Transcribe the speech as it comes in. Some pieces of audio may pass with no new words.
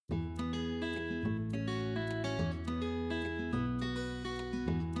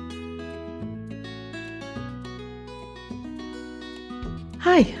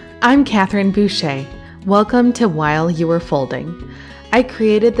Hi, I'm Catherine Boucher. Welcome to While You Were Folding. I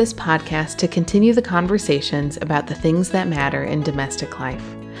created this podcast to continue the conversations about the things that matter in domestic life.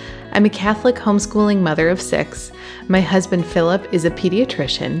 I'm a Catholic homeschooling mother of 6. My husband Philip is a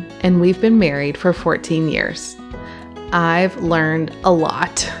pediatrician, and we've been married for 14 years. I've learned a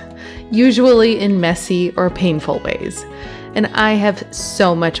lot, usually in messy or painful ways, and I have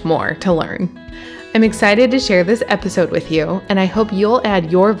so much more to learn. I'm excited to share this episode with you, and I hope you'll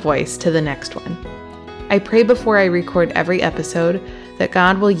add your voice to the next one. I pray before I record every episode that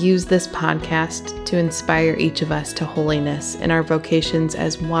God will use this podcast to inspire each of us to holiness in our vocations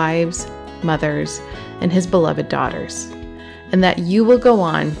as wives, mothers, and His beloved daughters, and that you will go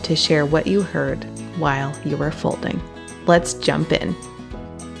on to share what you heard while you were folding. Let's jump in.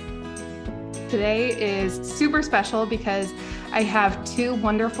 Today is super special because I have two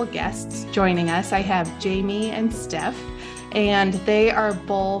wonderful guests joining us. I have Jamie and Steph, and they are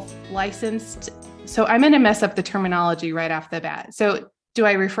both licensed. So I'm going to mess up the terminology right off the bat. So do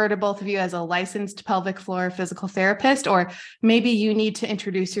I refer to both of you as a licensed pelvic floor physical therapist, or maybe you need to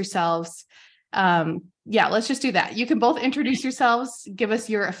introduce yourselves? Let's just do that. You can both introduce yourselves, give us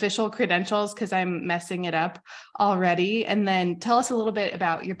your official credentials because I'm messing it up already, and then tell us a little bit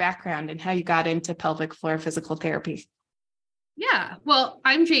about your background and how you got into pelvic floor physical therapy. Yeah, well,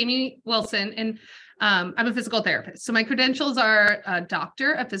 I'm Jamie Wilson, and I'm a physical therapist. So my credentials are a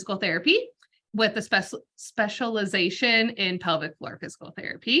doctor of physical therapy with a specialization in pelvic floor physical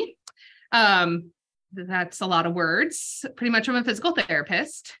therapy. That's a lot of words. Pretty much I'm a physical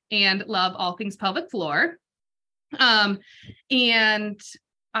therapist and love all things pelvic floor. And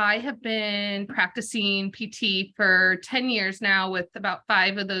I have been practicing PT for 10 years now, with about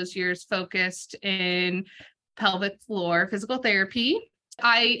 5 of those years focused in pelvic floor physical therapy.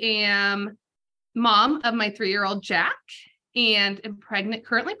 I am mom of my 3-year-old Jack, and am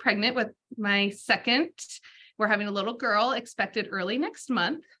currently pregnant with my second. We're having a little girl expected early next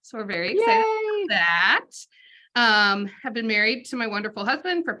month. So we're very excited about that. Have been married to my wonderful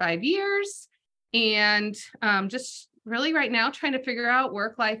husband for 5 years, and just really right now trying to figure out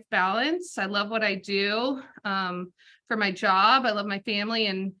work-life balance. I love what I do for my job. I love my family,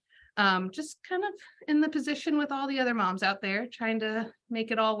 and just kind of in the position with all the other moms out there trying to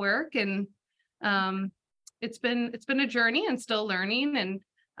make it all work. And it's been a journey and still learning. And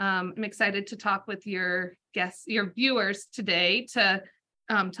I'm excited to talk with your guests, your viewers today, to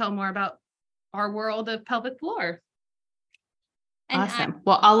tell more about our world of pelvic floor. Awesome.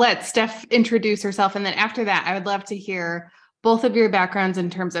 Well, I'll let Steph introduce herself. And then after that, I would love to hear both of your backgrounds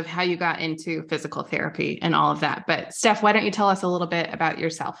in terms of how you got into physical therapy and all of that. But Steph, why don't you tell us a little bit about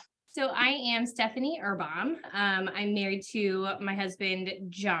yourself? So I am Stephanie Erbaum. I'm married to my husband,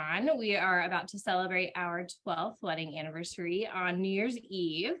 John. We are about to celebrate our 12th wedding anniversary on New Year's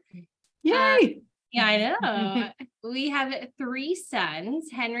Eve. Yay! Yeah, I know. We have 3 sons,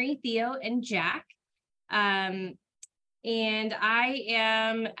 Henry, Theo, and Jack. And I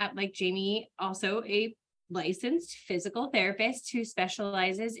am, like Jamie, also a licensed physical therapist who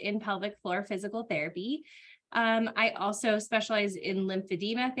specializes in pelvic floor physical therapy. I also specialize in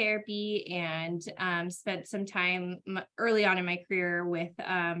lymphedema therapy, and spent some time early on in my career with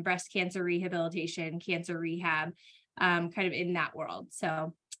breast cancer rehabilitation, cancer rehab, kind of in that world.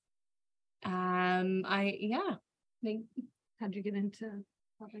 So how'd you get into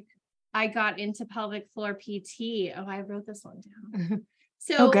pelvic? I got into pelvic floor PT. Oh, I wrote this one down.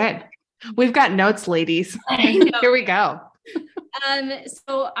 Good. We've got notes, ladies. Here we go.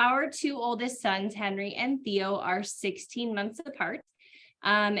 So our 2 oldest sons, Henry and Theo, are 16 months apart.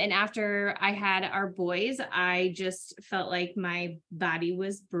 And after I had our boys, I just felt like my body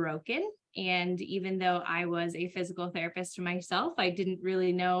was broken. And even though I was a physical therapist myself, I didn't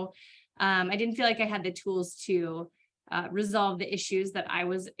really know, I didn't feel like I had the tools to resolve the issues that I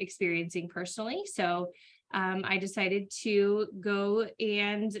was experiencing personally. So I decided to go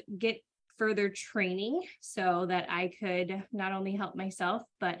and get further training so that I could not only help myself,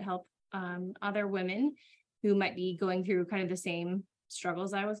 but help other women who might be going through kind of the same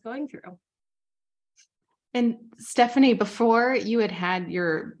struggles I was going through. And Stephanie, before you had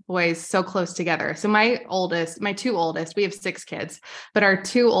your boys so close together, so my 2 oldest, we have 6 kids, but our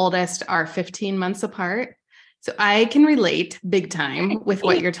 2 oldest are 15 months apart. So I can relate big time with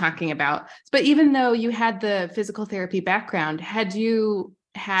what you're talking about. But even though you had the physical therapy background, had you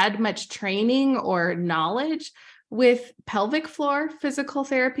had much training or knowledge with pelvic floor physical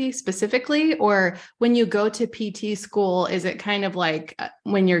therapy specifically? Or when you go to PT school, is it kind of like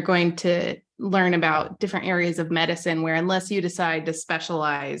when you're going to learn about different areas of medicine where unless you decide to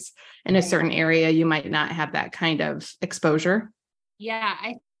specialize in a certain area, you might not have that kind of exposure? Yeah,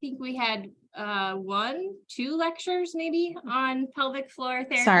 I think we had 1-2 lectures maybe on pelvic floor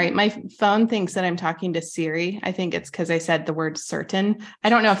therapy. Sorry, my phone thinks that I'm talking to Siri. I think it's because I said the word certain. I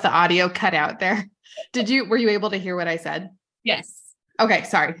don't know if the audio cut out there. Were you able to hear what I said? Yes. Okay,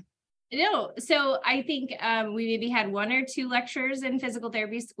 sorry. No, so I think we maybe had 1 or 2 lectures in physical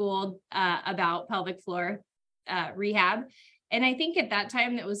therapy school about pelvic floor rehab. And I think at that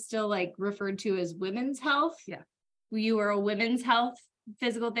time it was still like referred to as women's health. Yeah. You were a women's health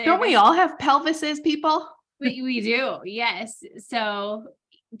physical therapist. Don't we all have pelvises, people? We do, yes. So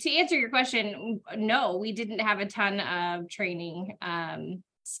to answer your question, no, we didn't have a ton of training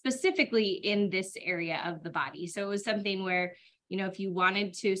specifically in this area of the body. So it was something where, if you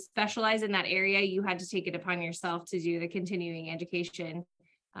wanted to specialize in that area, you had to take it upon yourself to do the continuing education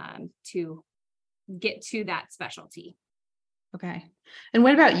to get to that specialty. Okay. And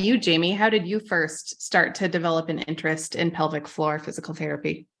what about you, Jamie? How did you first start to develop an interest in pelvic floor physical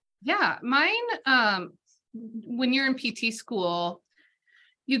therapy? Yeah, mine, when you're in PT school,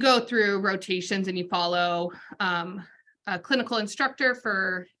 you go through rotations and you follow a clinical instructor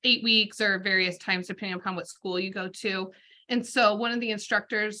for 8 weeks or various times, depending upon what school you go to. And so one of the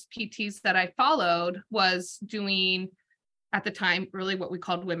instructors, PTs that I followed was doing at the time, really what we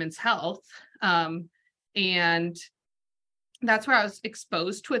called women's health. And that's where I was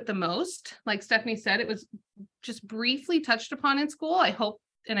exposed to it the most. Like Stephanie said, it was just briefly touched upon in school. I hope,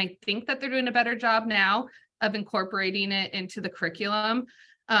 and I think that they're doing a better job now of incorporating it into the curriculum.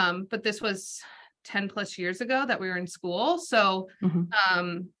 But this was 10 plus years ago that we were in school. So,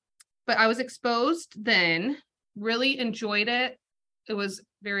 but I was exposed then, really enjoyed it. It was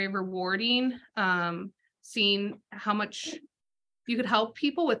very rewarding, seeing how much you could help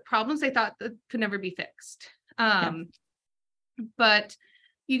people with problems they thought that could never be fixed. But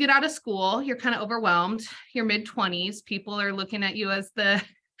you get out of school, you're kind of overwhelmed, you're mid-20s, people are looking at you as the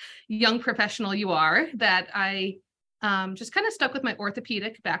young professional you are, that I just kind of stuck with my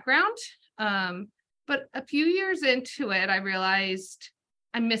orthopedic background. But a few years into it, I realized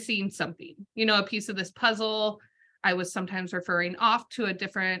I'm missing something, a piece of this puzzle. I was sometimes referring off to a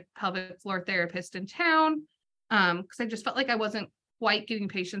different pelvic floor therapist in town because I just felt like I wasn't quite getting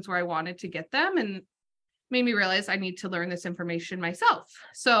patients where I wanted to get them, and made me realize I need to learn this information myself.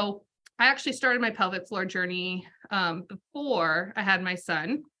 So I actually started my pelvic floor journey before I had my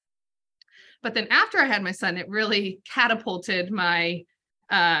son. But then after I had my son, it really catapulted my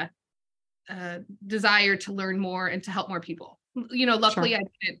desire to learn more and to help more people. Luckily, sure, I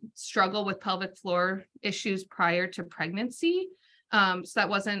didn't struggle with pelvic floor issues prior to pregnancy. So that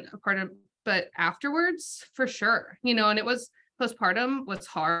wasn't a part of, but afterwards, for sure, and it was postpartum was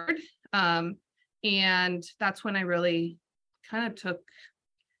hard. And that's when I really kind of took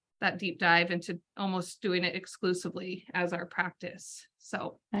that deep dive into almost doing it exclusively as our practice.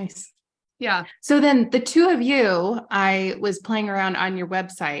 So nice. Yeah. So then the two of you, I was playing around on your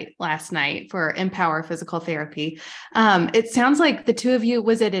website last night for Empower Physical Therapy. It sounds like the two of you,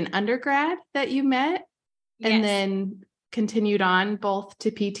 was it an undergrad that you met? Yes. And then continued on both to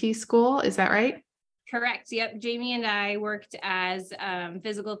PT school? Is that right? Correct. Yep. Jamie and I worked as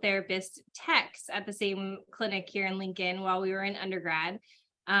physical therapist techs at the same clinic here in Lincoln while we were in undergrad.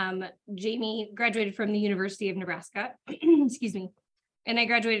 Jamie graduated from the University of Nebraska, excuse me, and I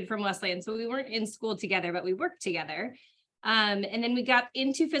graduated from Wesleyan. So we weren't in school together, but we worked together. And then we got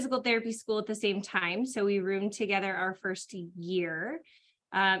into physical therapy school at the same time. So we roomed together our first year.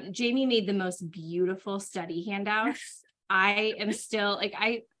 Jamie made the most beautiful study handouts. I am still like,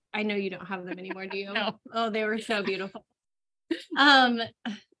 I know you don't have them anymore, do you? No. Oh, they were so beautiful.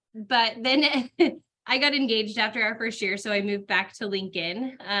 But then I got engaged after our first year, so I moved back to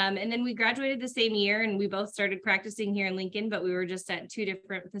Lincoln. And then we graduated the same year, and we both started practicing here in Lincoln, but we were just at 2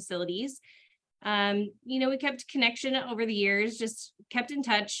 different facilities. We kept connection over the years, just kept in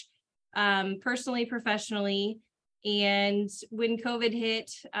touch, personally, professionally. And when COVID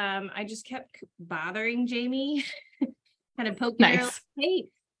hit, I just kept bothering Jamie, kind of poking her, like, hey,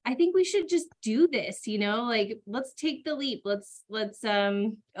 I think we should just do this, let's take the leap. Let's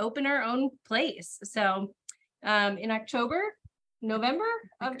open our own place. So in November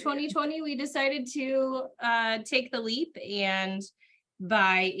of 2020, we decided to take the leap. And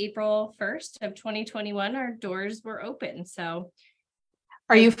by April 1st of 2021, our doors were open. So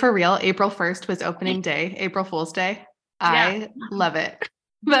are you for real? April 1st was opening day, April Fool's Day. I love it.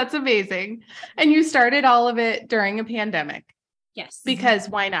 That's amazing. And you started all of it during a pandemic. Yes. Because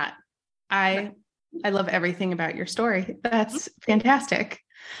why not? I love everything about your story. That's fantastic.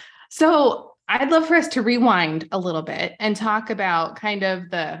 So I'd love for us to rewind a little bit and talk about kind of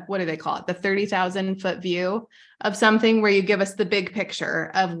what do they call it? The 30,000 foot view of something where you give us the big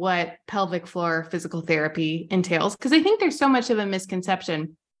picture of what pelvic floor physical therapy entails. Because I think there's so much of a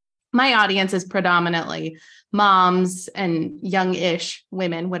misconception. My audience is predominantly moms and young-ish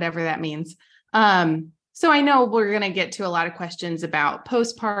women, whatever that means. So I know we're going to get to a lot of questions about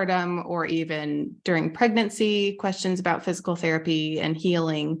postpartum or even during pregnancy, questions about physical therapy and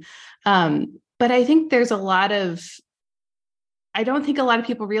healing. But I think there's I don't think a lot of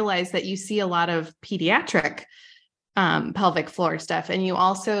people realize that you see a lot of pediatric pelvic floor stuff, and you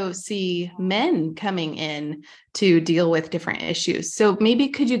also see men coming in to deal with different issues. So maybe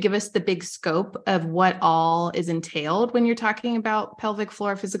could you give us the big scope of what all is entailed when you're talking about pelvic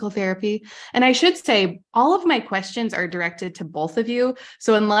floor physical therapy? And I should say, all of my questions are directed to both of you.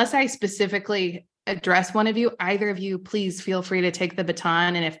 So unless I specifically address one of you, either of you, please feel free to take the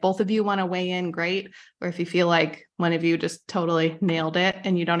baton. And if both of you want to weigh in, great. Or if you feel like one of you just totally nailed it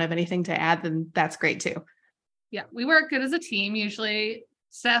and you don't have anything to add, then that's great too. Yeah, we work good as a team. Usually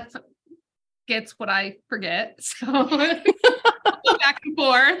Steph gets what I forget. So back and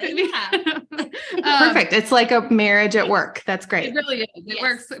forth. Yeah. Perfect. It's like a marriage at work. That's great. It really is. It Yes.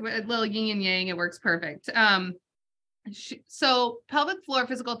 works a little yin and yang. It works perfect. So pelvic floor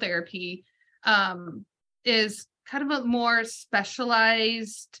physical therapy is kind of a more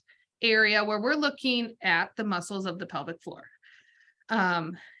specialized area where we're looking at the muscles of the pelvic floor.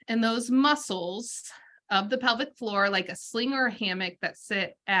 And those muscles of the pelvic floor, like a sling or a hammock that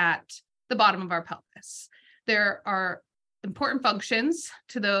sit at the bottom of our pelvis. There are important functions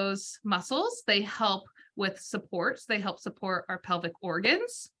to those muscles. They help with supports. They help support our pelvic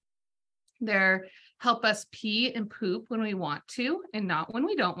organs. They help us pee and poop when we want to and not when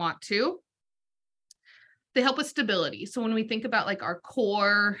we don't want to. They help with stability. So when we think about like our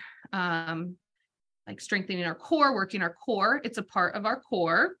core, like strengthening our core, working our core, it's a part of our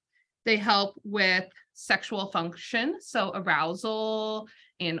core. They help with sexual function, so arousal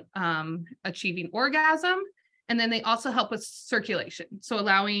and achieving orgasm. And then they also help with circulation, so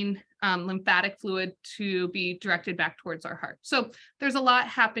allowing lymphatic fluid to be directed back towards our heart. So there's a lot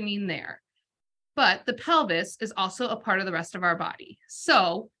happening there. But the pelvis is also a part of the rest of our body.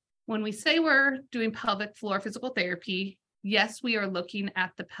 So when we say we're doing pelvic floor physical therapy, yes, we are looking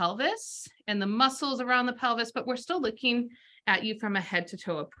at the pelvis and the muscles around the pelvis, but we're still looking at you from a head to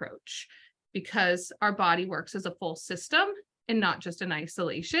toe approach, because our body works as a full system and not just in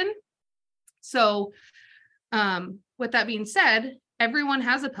isolation. So with that being said, everyone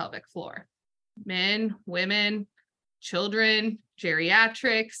has a pelvic floor, men, women, children,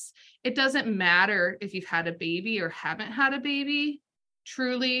 geriatrics. It doesn't matter if you've had a baby or haven't had a baby.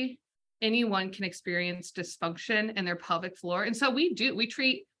 Truly, anyone can experience dysfunction in their pelvic floor. And so we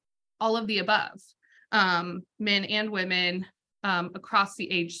treat all of the above, men and women across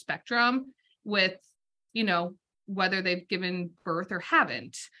the age spectrum with, whether they've given birth or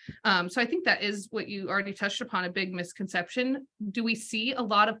haven't. So I think that is what you already touched upon, a big misconception. Do we see a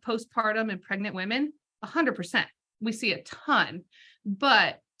lot of postpartum and pregnant women? 100%. We see a ton,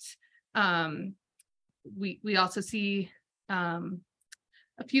 but we also see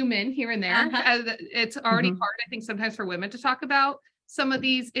a few men here and there. It's already hard, I think, sometimes for women to talk about some of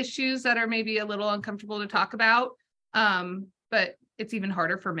these issues that are maybe a little uncomfortable to talk about, but it's even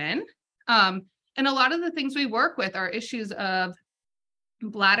harder for men. And a lot of the things we work with are issues of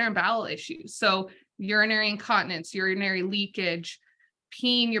bladder and bowel issues. So urinary incontinence, urinary leakage,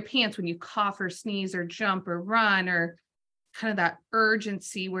 peeing your pants when you cough or sneeze or jump or run, or kind of that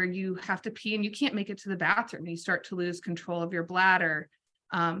urgency where you have to pee and you can't make it to the bathroom. You start to lose control of your bladder.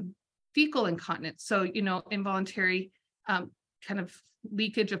 Fecal incontinence. So, involuntary kind of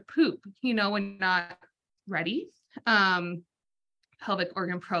leakage of poop, when you're not ready. Pelvic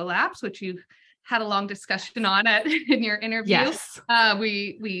organ prolapse, which you've had a long discussion on in your interview. Yes.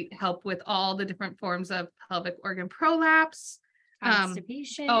 We help with all the different forms of pelvic organ prolapse.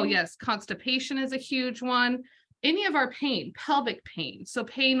 Constipation. Oh yes. Constipation is a huge one. Any of our pain, pelvic pain. So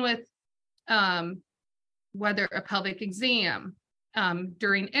pain with whether a pelvic exam,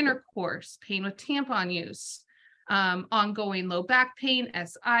 during intercourse, pain with tampon use, ongoing low back pain,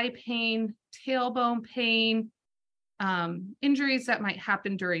 SI pain, tailbone pain, injuries that might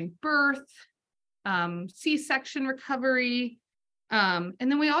happen during birth, C-section recovery. And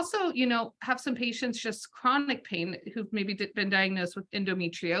then we also, have some patients, just chronic pain, who've maybe been diagnosed with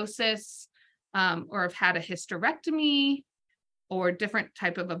endometriosis, or have had a hysterectomy, or different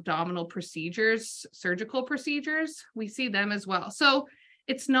type of abdominal procedures, surgical procedures. We see them as well. So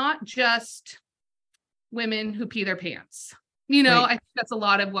it's not just women who pee their pants. I think that's a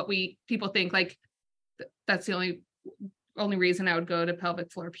lot of what people think, like that's the only reason I would go to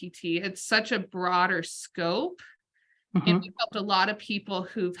pelvic floor PT. It's such a broader scope. And we've helped a lot of people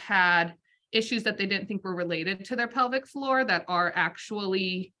who've had issues that they didn't think were related to their pelvic floor that are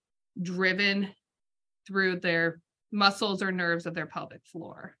actually driven through their muscles or nerves of their pelvic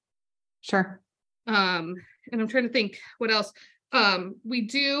floor. Sure. And I'm trying to think what else. We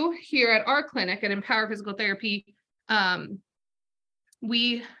do here at our clinic at Empower Physical Therapy.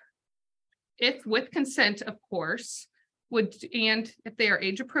 We, if with consent, of course, and if they are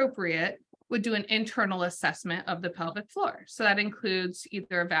age appropriate, would do an internal assessment of the pelvic floor. So that includes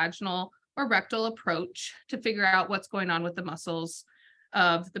either a vaginal or rectal approach to figure out what's going on with the muscles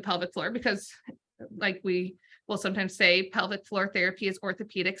of the pelvic floor, because like we will sometimes say, pelvic floor therapy is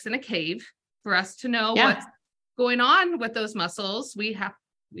orthopedics in a cave. For us to know what's going on with those muscles, we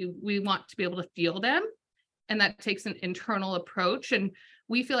want to be able to feel them. And that takes an internal approach. And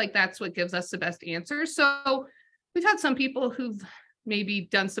we feel like that's what gives us the best answers. So we've had some people who've maybe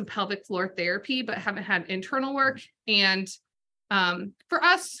done some pelvic floor therapy, but haven't had internal work. And for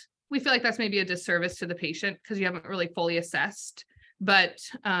us, we feel like that's maybe a disservice to the patient because you haven't really fully assessed. But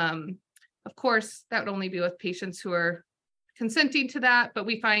of course, that would only be with patients who are consenting to that. But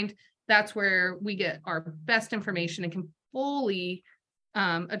we find that's where we get our best information and can fully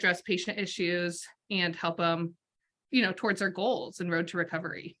address patient issues and help them, towards their goals and road to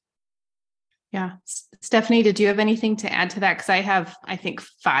recovery. Yeah. Stephanie, did you have anything to add to that? Because I have, I think,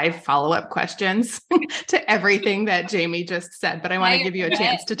 5 follow-up questions to everything that Jamie just said, but I want to give you a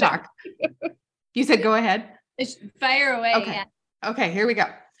chance to talk. You said, go ahead. Fire away. Okay. Yeah. Okay, here we go.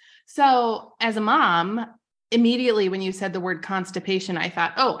 So as a mom, immediately when you said the word constipation, I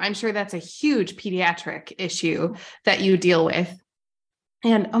thought, oh, I'm sure that's a huge pediatric issue that you deal with.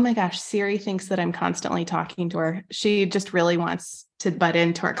 And oh my gosh, Siri thinks that I'm constantly talking to her. She just really wants to butt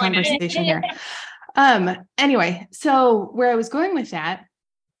into our conversation here. Anyway, so where I was going with that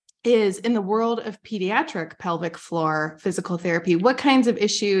is in the world of pediatric pelvic floor physical therapy, what kinds of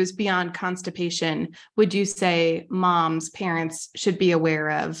issues beyond constipation would you say moms, parents should be aware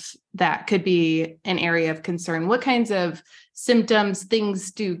of that could be an area of concern? What kinds of symptoms,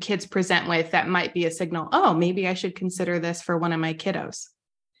 things do kids present with that might be a signal, oh, maybe I should consider this for one of my kiddos?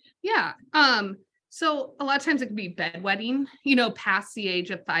 Yeah. So a lot of times it can be bedwetting, past the age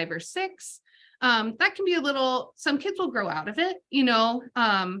of 5 or 6. That can be some kids will grow out of it,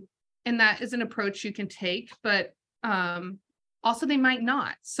 and that is an approach you can take, but also they might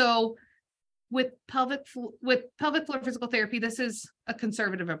not. So with pelvic floor physical therapy, this is a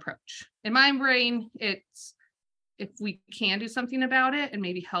conservative approach. In my brain, it's if we can do something about it and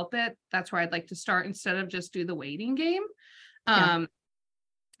maybe help it, that's where I'd like to start instead of just do the waiting game.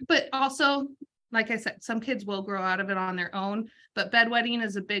 But also, like I said, some kids will grow out of it on their own, but bedwetting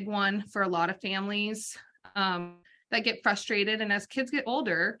is a big one for a lot of families that get frustrated. And as kids get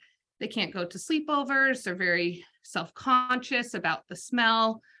older, they can't go to sleepovers. They're very self-conscious about the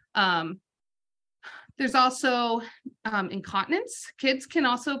smell. There's also incontinence. Kids can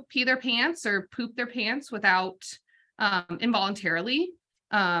also pee their pants or poop their pants without involuntarily.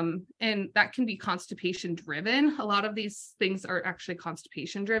 And that can be constipation driven. A lot of these things are actually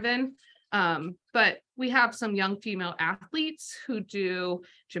constipation driven. But we have some young female athletes who do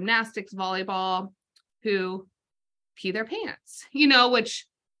gymnastics, volleyball, who pee their pants, which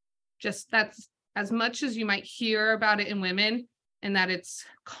just that's as much as you might hear about it in women and that it's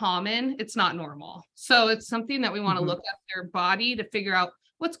common, it's not normal. So it's something that we want to look at their body to figure out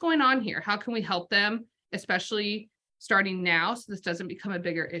what's going on here. How can we help them, especially starting now, so this doesn't become a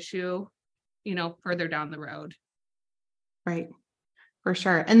bigger issue, further down the road. Right. For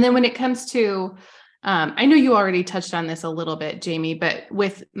sure. And then when it comes to, I know you already touched on this a little bit, Jamie, but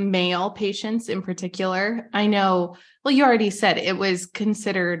with male patients in particular, I know, well, you already said it was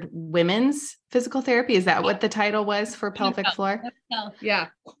considered women's physical therapy. Is that what the title was for pelvic floor? Yeah.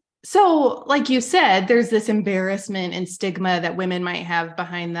 So like you said, there's this embarrassment and stigma that women might have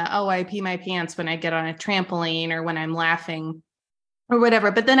behind I pee my pants when I get on a trampoline or when I'm laughing or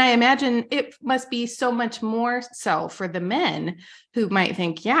whatever. But then I imagine it must be so much more so for the men who might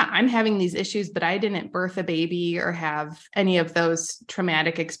think, yeah, I'm having these issues, but I didn't birth a baby or have any of those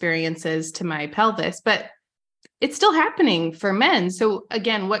traumatic experiences to my pelvis, but it's still happening for men. So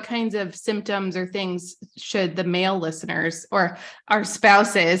again, what kinds of symptoms or things should the male listeners or our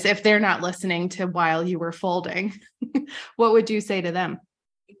spouses, if they're not listening to While You Were Folding, what would you say to them?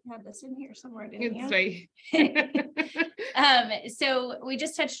 You had this in here somewhere, didn't you? Right. So we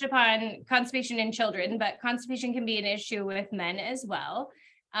just touched upon constipation in children, but constipation can be an issue with men as well.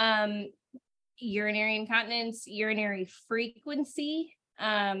 urinary incontinence, urinary frequency.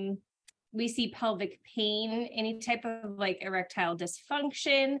 We see pelvic pain, any type of like erectile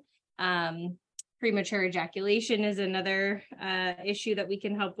dysfunction. Premature ejaculation is another issue that we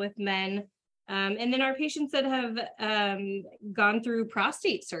can help with men. And then our patients that have gone through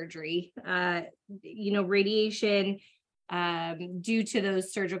prostate surgery, radiation due to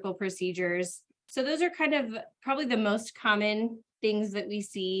those surgical procedures. So those are kind of probably the most common things that we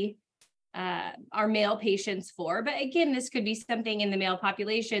see our male patients for. But again, this could be something in the male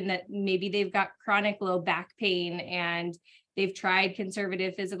population that maybe they've got chronic low back pain and they've tried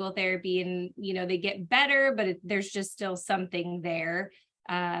conservative physical therapy and, they get better, but there's just still something there.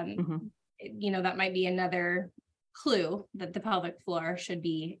 That might be another clue that the pelvic floor should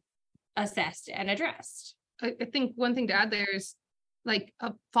be assessed and addressed. I think one thing to add there is like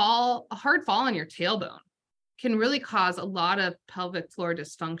a hard fall on your tailbone can really cause a lot of pelvic floor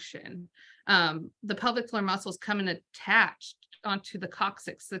dysfunction. The pelvic floor muscles come in attached onto the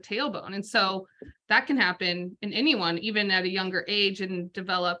coccyx, the tailbone. And so that can happen in anyone, even at a younger age, and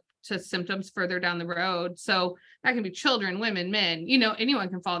develop to symptoms further down the road. So that can be children, women, men, anyone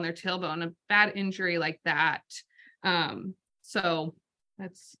can fall on their tailbone, a bad injury like that. So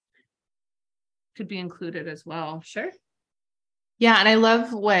that's could be included as well. Sure. Yeah. And I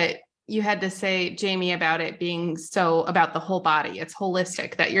love what you had to say, Jamie, about it being so about the whole body. It's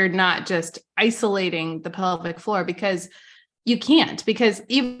holistic, that you're not just isolating the pelvic floor, because you can't. Because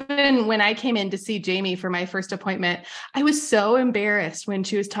even when I came in to see Jamie for my first appointment, I was so embarrassed when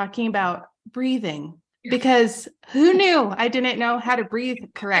she was talking about breathing, because who knew I didn't know how to breathe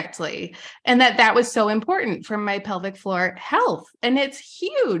correctly, and that was so important for my pelvic floor health. And it's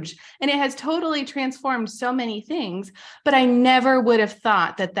huge, and it has totally transformed so many things, but I never would have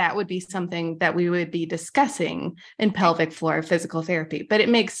thought that would be something that we would be discussing in pelvic floor physical therapy. But it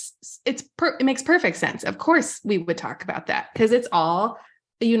makes perfect sense. Of course we would talk about that, because it's all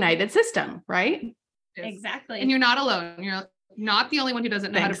a united system, right? Exactly. And you're not alone. You're not the only one who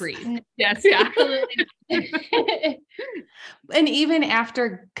doesn't know how to breathe. Yes, absolutely. And even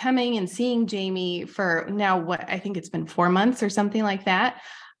after coming and seeing Jamie for now, I think it's been 4 months or something like that,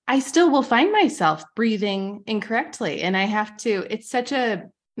 I still will find myself breathing incorrectly. And it's such a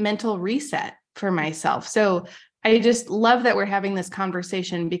mental reset for myself. So I just love that we're having this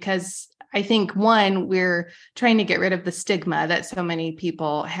conversation, because I think, one, we're trying to get rid of the stigma that so many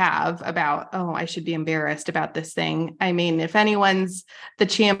people have about, oh, I should be embarrassed about this thing. I mean, if anyone's the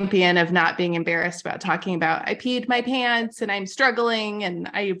champion of not being embarrassed about talking about, I peed my pants and I'm struggling and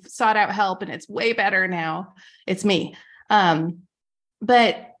I've sought out help and it's way better now, it's me.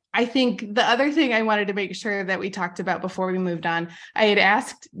 But I think the other thing I wanted to make sure that we talked about before we moved on, I had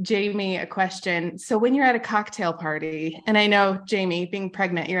asked Jamie a question. So when you're at a cocktail party, and I know, Jamie, being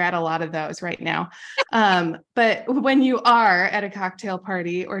pregnant, you're at a lot of those right now. But when you are at a cocktail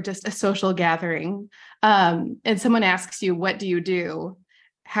party or just a social gathering, and someone asks you, what do you do?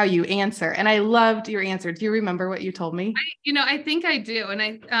 How you answer. And I loved your answer. Do you remember what you told me? I think I do.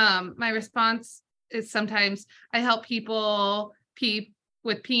 And my response is sometimes I help people pee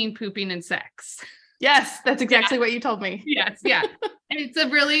with peeing, pooping, and sex. Yes, that's exactly what you told me. Yes, yeah. And it's a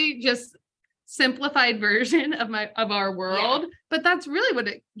really just simplified version of our world, but that's really what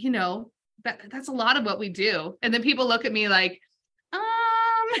it, that's a lot of what we do. And then people look at me like,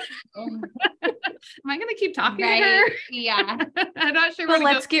 am I going to keep talking to her? Yeah. I'm not sure. But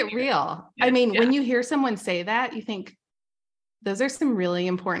let's get real. I mean, when you hear someone say that, you think those are some really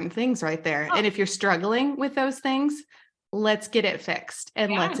important things right there. And if you're struggling with those things, let's get it fixed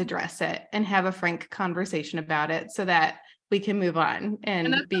and let's address it and have a frank conversation about it so that we can move on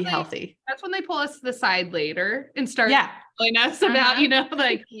and be healthy. That's when they pull us to the side later and start telling us about,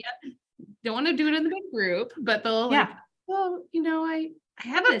 don't want to do it in the big group, but they'll I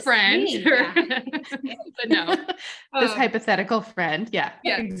have a friend. But no. This hypothetical friend. Yeah,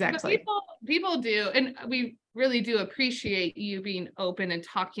 exactly. People do. And we really do appreciate you being open and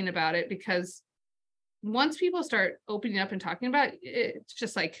talking about it, because once people start opening up and talking about it, it's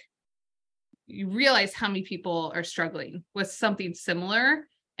just like you realize how many people are struggling with something similar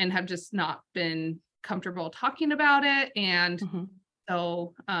and have just not been comfortable talking about it. And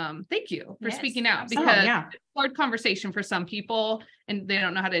so thank you for speaking out, because it's a hard conversation for some people and they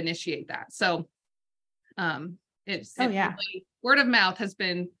don't know how to initiate that. So really, word of mouth has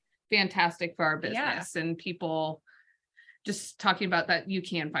been fantastic for our business and people just talking about that you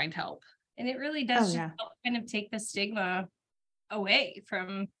can find help. And it really does help kind of take the stigma away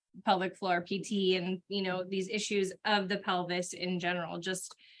from pelvic floor PT and, these issues of the pelvis in general,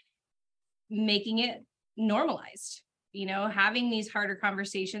 just making it normalized. having these harder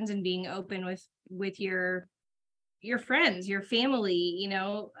conversations and being open with your friends, your family,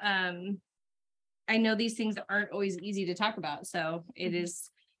 I know these things aren't always easy to talk about. So it is,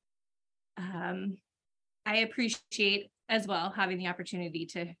 I appreciate as well having the opportunity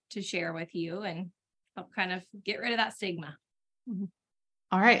to share with you and help kind of get rid of that stigma.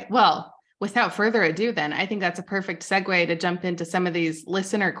 All right. Well, without further ado, then I think that's a perfect segue to jump into some of these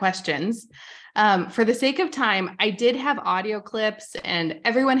listener questions. For the sake of time, I did have audio clips and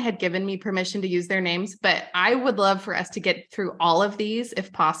everyone had given me permission to use their names, but I would love for us to get through all of these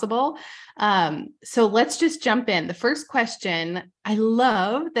if possible. So let's just jump in. The first question, I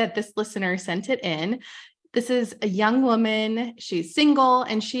love that this listener sent it in. This is a young woman. She's single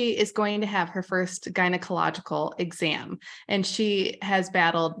and she is going to have her first gynecological exam, and she has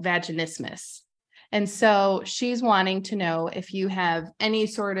battled vaginismus. And so she's wanting to know if you have any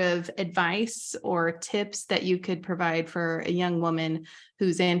sort of advice or tips that you could provide for a young woman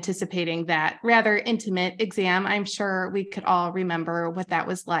who's anticipating that rather intimate exam. I'm sure we could all remember what that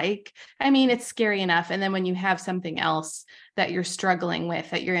was like. I mean, it's scary enough. And then when you have something else that you're struggling with,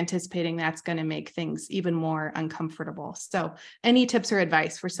 that you're anticipating, that's going to make things even more uncomfortable. So any tips or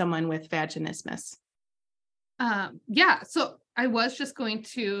advice for someone with vaginismus? So I was just going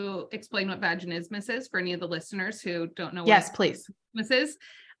to explain what vaginismus is for any of the listeners who don't know. Yes, please. This is.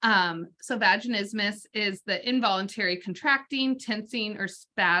 So vaginismus is the involuntary contracting, tensing, or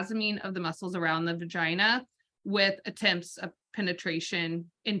spasming of the muscles around the vagina with attempts of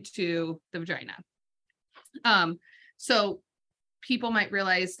penetration into the vagina. So people might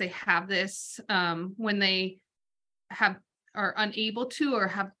realize they have this when they are unable to or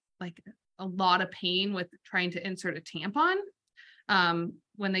have like a lot of pain with trying to insert a tampon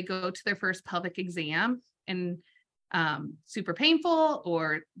when they go to their first pelvic exam, and super painful,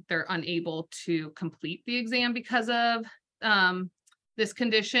 or they're unable to complete the exam because of this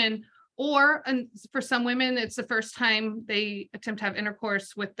condition. Or for some women, it's the first time they attempt to have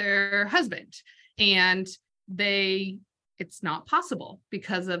intercourse with their husband and it's not possible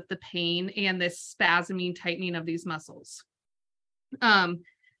because of the pain and this spasming, tightening of these muscles.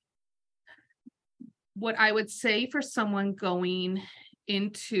 What I would say for someone going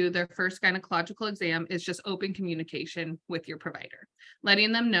into their first gynecological exam is just open communication with your provider,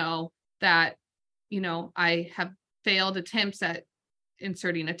 letting them know that, I have failed attempts at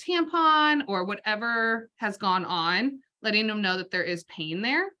inserting a tampon or whatever has gone on, letting them know that there is pain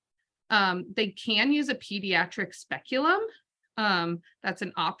there. They can use a pediatric speculum. That's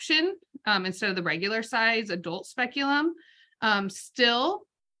an option instead of the regular size adult speculum. Still,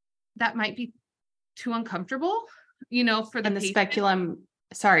 that might be too uncomfortable, for the and the speculum.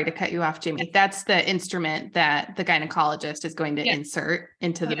 Sorry to cut you off, Jamie. That's the instrument that the gynecologist is going to insert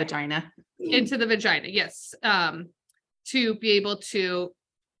into the vagina. Into the vagina, yes. To be able to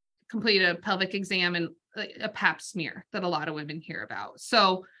complete a pelvic exam and a pap smear that a lot of women hear about.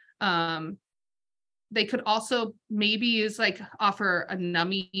 So they could also maybe use offer a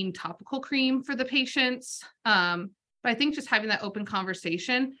numbing topical cream for the patients. But I think just having that open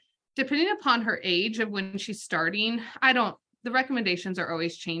conversation, depending upon her age of when she's starting, the recommendations are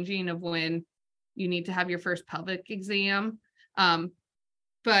always changing of when you need to have your first pelvic exam.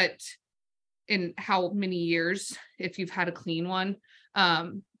 But in how many years, if you've had a clean one.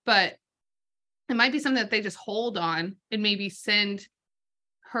 But it might be something that they just hold on and maybe send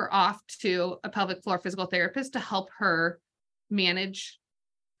her off to a pelvic floor physical therapist to help her manage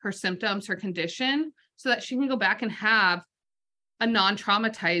her symptoms, her condition, so that she can go back and have a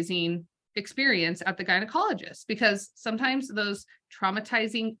non-traumatizing experience at the gynecologist, because sometimes those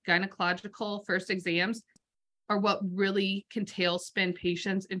traumatizing gynecological first exams are what really can tailspin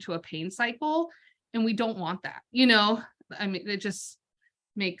patients into a pain cycle. And we don't want that, I mean, it just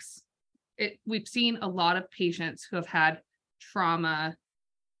makes it, we've seen a lot of patients who have had trauma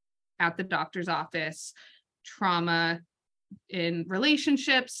at the doctor's office, trauma in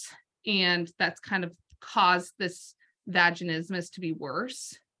relationships, and that's kind of caused this vaginismus to be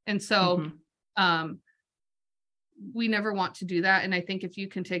worse. And so we never want to do that. And I think if you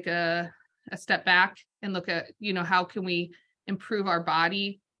can take a step back and look at, how can we improve our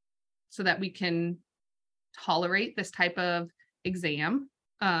body so that we can tolerate this type of exam,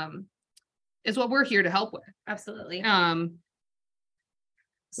 is what we're here to help with. Absolutely.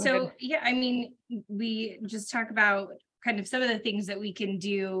 So, yeah, I mean, we just talk about kind of some of the things that we can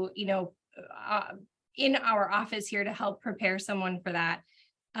do, in our office here to help prepare someone for that.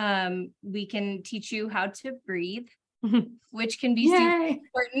 We can teach you how to breathe. which can be super Yay.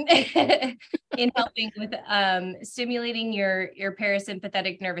 important in helping with stimulating your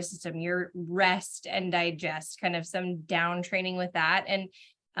parasympathetic nervous system, your rest and digest, kind of some down training with that, and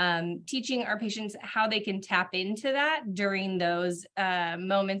teaching our patients how they can tap into that during those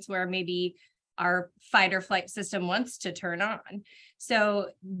moments where maybe our fight or flight system wants to turn on. So,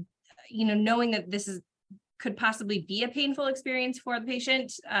 knowing that this could possibly be a painful experience for the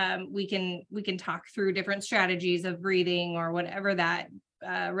patient, we can talk through different strategies of breathing or whatever that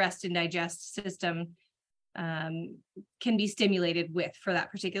rest and digest system can be stimulated with for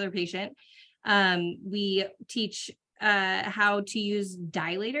that particular patient. We teach how to use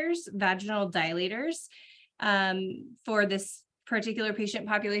dilators, vaginal dilators, for this particular patient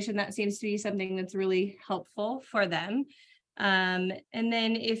population. That seems to be something that's really helpful for them. And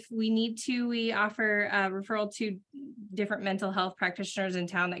then if we need to, we offer a referral to different mental health practitioners in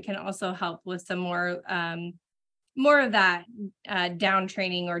town that can also help with some more of that down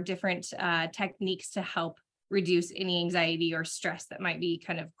training or different techniques to help reduce any anxiety or stress that might be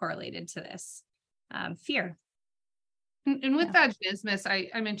kind of correlated to this fear. And with vaginismus,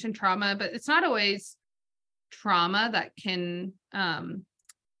 I mentioned trauma, but it's not always trauma that can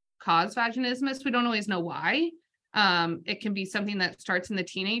cause vaginismus. We don't always know why. It can be something that starts in the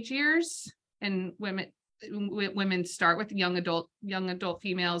teenage years, and women start with young adult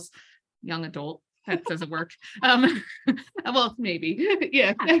females, that doesn't work. Well, maybe,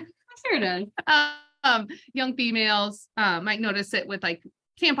 yeah, sure does. Young females might notice it with like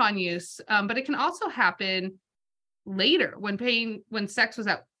tampon use, but it can also happen later when sex was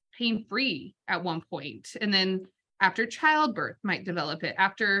pain-free at one point, and then after childbirth might develop it,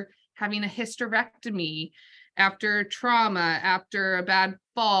 after having a hysterectomy, after trauma, after a bad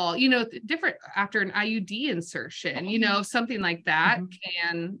fall, different, after an IUD insertion, something like that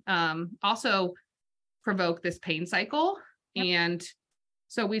can also provoke this pain cycle. Yep. And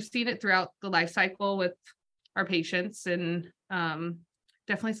so we've seen it throughout the life cycle with our patients, and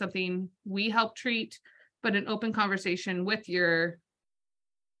definitely something we help treat, but an open conversation with your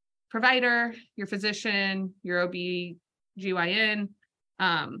provider, your physician, your OB/GYN,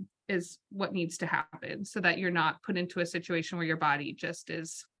 is what needs to happen, so that you're not put into a situation where your body just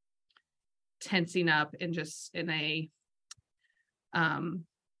is tensing up and just in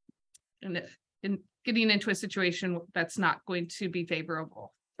getting into a situation that's not going to be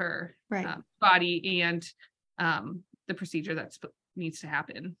favorable for body and the procedure that needs to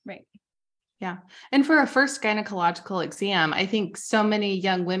happen. Right. Yeah. And for a first gynecological exam, I think so many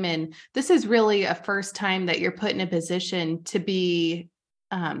young women, this is really a first time that you're put in a position to be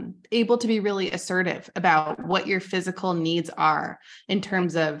able to be really assertive about what your physical needs are in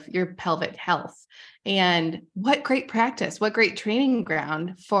terms of your pelvic health. And what great practice, what great training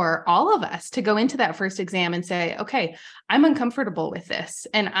ground for all of us to go into that first exam and say, okay, I'm uncomfortable with this,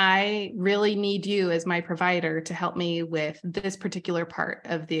 and I really need you as my provider to help me with this particular part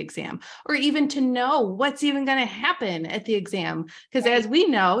of the exam, or even to know what's even going to happen at the exam. Because as we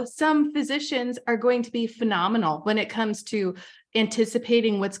know, some physicians are going to be phenomenal when it comes to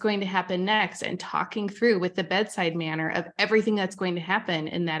anticipating what's going to happen next and talking through with the bedside manner of everything that's going to happen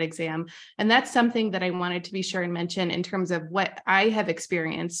in that exam. And that's something that I wanted to be sure and mention in terms of what I have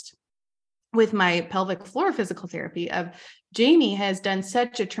experienced with my pelvic floor physical therapy. Of Jamie has done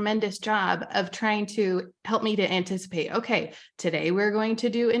such a tremendous job of trying to help me to anticipate, okay, today we're going to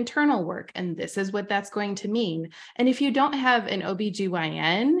do internal work, and this is what that's going to mean. And if you don't have an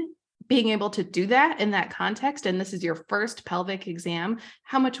OB/GYN being able to do that in that context, and this is your first pelvic exam,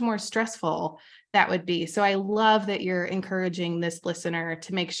 how much more stressful that would be. So I love that you're encouraging this listener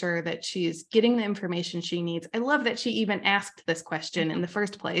to make sure that she's getting the information she needs. I love that she even asked this question in the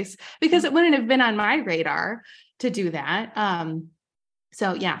first place, because it wouldn't have been on my radar to do that.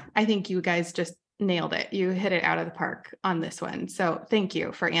 So yeah, I think you guys just nailed it. You hit it out of the park on this one. So thank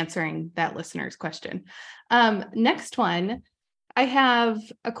you for answering that listener's question. Next one. I have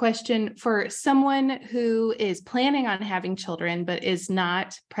a question for someone who is planning on having children, but is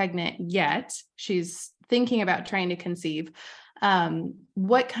not pregnant yet. She's thinking about trying to conceive.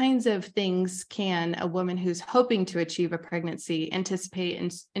 What kinds of things can a woman who's hoping to achieve a pregnancy anticipate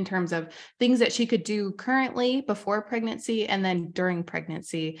in terms of things that she could do currently before pregnancy and then during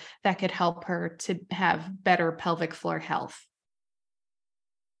pregnancy that could help her to have better pelvic floor health?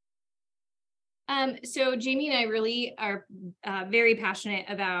 So Jamie and I really are very passionate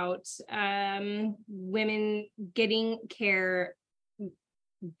about women getting care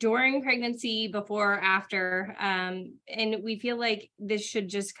during pregnancy, before, after, and we feel like this should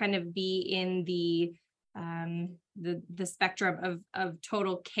just kind of be in the spectrum of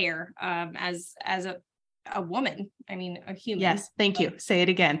total care as a a woman. I mean, a human. Yes. Thank you. Say it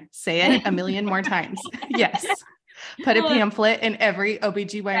again. Say it a million more times. Yes. Put a pamphlet in every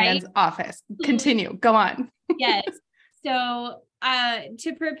OBGYN's office. Continue. Go on. Yes. So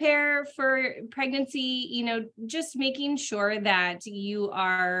to prepare for pregnancy, you know, just making sure that you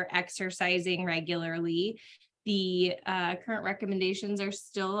are exercising regularly. The current recommendations are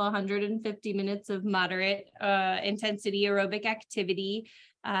still 150 minutes of moderate intensity aerobic activity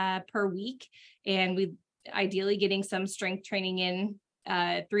per week. And we ideally getting some strength training in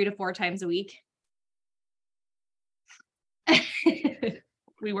 3 to 4 times a week.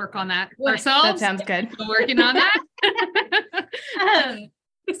 We work on that ourselves. That sounds good. We're working on that.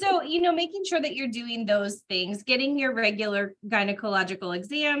 So, you know, making sure that you're doing those things, getting your regular gynecological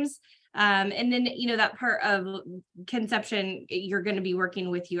exams. And then, you know, that part of conception, you're going to be working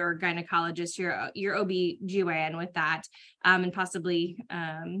with your gynecologist, your OB/GYN with that, and possibly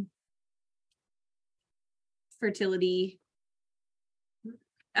fertility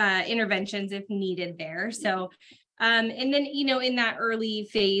interventions if needed there. So, and then, you know, in that early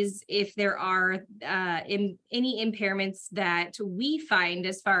phase, if there are any impairments that we find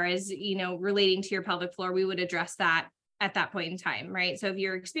as far as, you know, relating to your pelvic floor, we would address that at that point in time, right? So if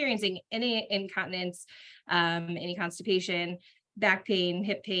you're experiencing any incontinence, any constipation, back pain,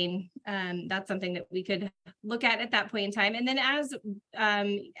 hip pain, that's something that we could look at that point in time. And then as,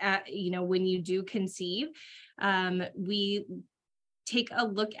 you know, when you do conceive, we take a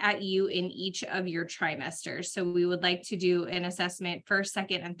look at you in each of your trimesters. So we would like to do an assessment first,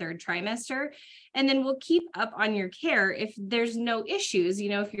 second, and third trimester. And then we'll keep up on your care if there's no issues. You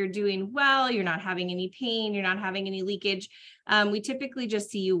know, if you're doing well, you're not having any pain, you're not having any leakage. We typically just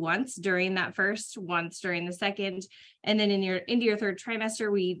see you once during that first, once during the second. And then into your third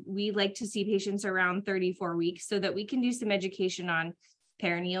trimester, we like to see patients around 34 weeks so that we can do some education on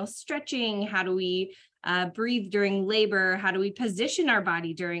perineal stretching. How do we breathe during labor? How do we position our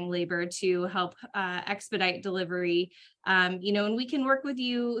body during labor to help expedite delivery? You know, and we can work with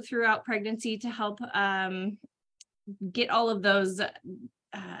you throughout pregnancy to help get all of those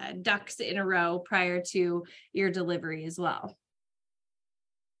ducks in a row prior to your delivery as well.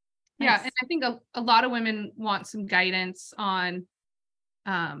 Yeah. And I think a lot of women want some guidance on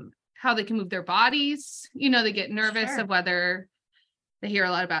how they can move their bodies. You know, they get nervous of whether they hear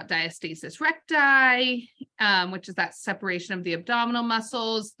a lot about diastasis recti, which is that separation of the abdominal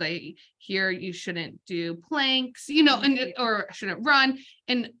muscles. They hear you shouldn't do planks, you know, or shouldn't run.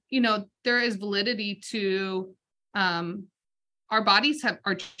 And, you know, there is validity to our bodies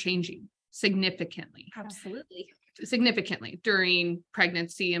are changing significantly. Absolutely. Significantly during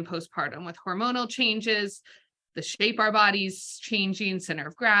pregnancy and postpartum with hormonal changes, the shape our body's changing, center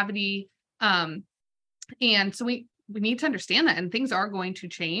of gravity. And so we need to understand that, and things are going to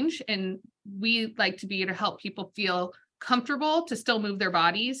change. And we like to be here to help people feel comfortable to still move their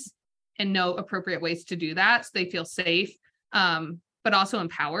bodies and know appropriate ways to do that. So they feel safe, but also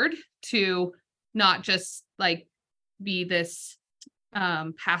empowered to not just like be this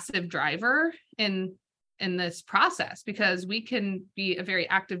passive driver in this process, because we can be a very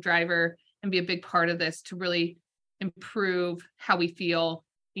active driver and be a big part of this to really improve how we feel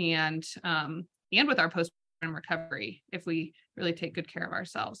and with our postpartum recovery if we really take good care of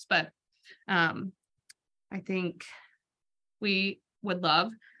ourselves. But I think we would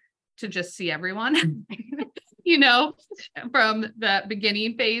love to just see everyone, you know, from the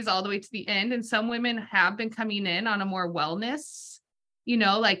beginning phase all the way to the end. And some women have been coming in on a more wellness, you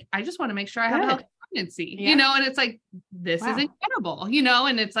know, like, I just want to make sure I have a healthy pregnancy, you know, and it's like, this is incredible, you know,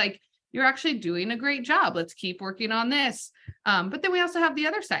 and it's like, you're actually doing a great job. Let's keep working on this. But then we also have the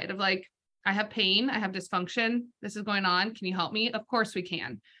other side of like, I have pain, I have dysfunction, this is going on. Can you help me? Of course we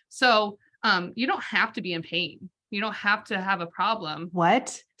can. So you don't have to be in pain. You don't have to have a problem.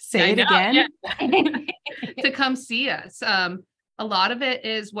 What? Say it again. To come see us. A lot of it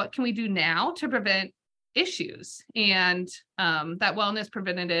is, what can we do now to prevent issues? And that wellness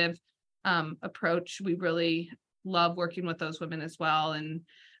preventative approach, we really love working with those women as well. And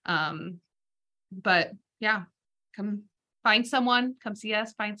but yeah, come find someone, come see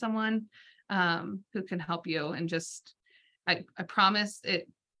us, find someone who can help you. And just, I promise it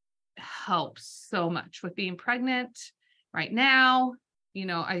helps so much with being pregnant right now. You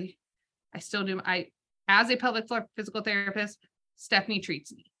know, I still do, as a pelvic floor physical therapist, Stephanie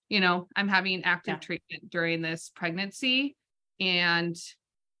treats me, you know, I'm having active treatment during this pregnancy, and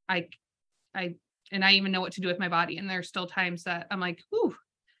I even know what to do with my body. And there's still times that I'm like, ooh,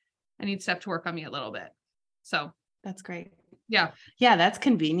 I need Steph to work on me a little bit. So that's great. Yeah. Yeah. That's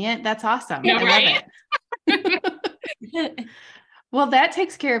convenient. That's awesome. Yeah, I love it. Well, that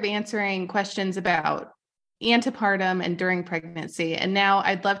takes care of answering questions about antepartum and during pregnancy. And now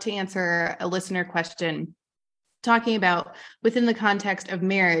I'd love to answer a listener question talking about within the context of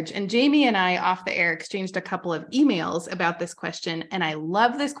marriage. And Jamie and I off the air exchanged a couple of emails about this question. And I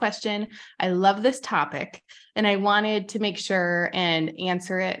love this question. I love this topic. And I wanted to make sure and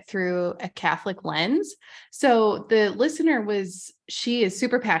answer it through a Catholic lens. So the listener she is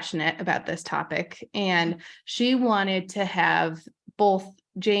super passionate about this topic. And she wanted to have both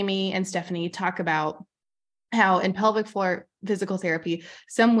Jamie and Stephanie talk about how in pelvic floor physical therapy,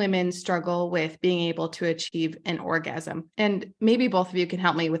 some women struggle with being able to achieve an orgasm. And maybe both of you can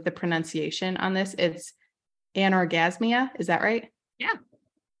help me with the pronunciation on this. It's anorgasmia. Is that right? Yeah.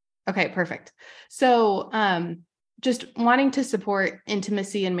 Okay, perfect. So just wanting to support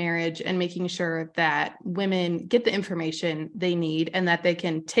intimacy in marriage and making sure that women get the information they need and that they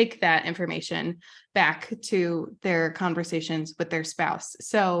can take that information back to their conversations with their spouse.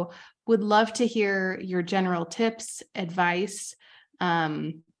 So would love to hear your general tips, advice,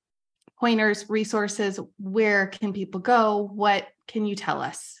 pointers, resources. Where can people go? What can you tell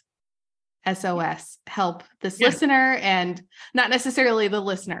us? SOS, help this listener, and not necessarily the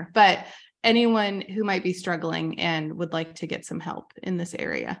listener, but anyone who might be struggling and would like to get some help in this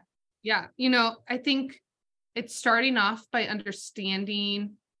area. Yeah. I think it's starting off by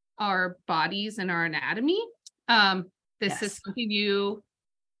understanding our bodies and our anatomy. This is something you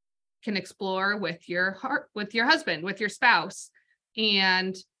can explore with your husband, with your spouse.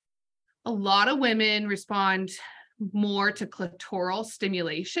 And a lot of women respond more to clitoral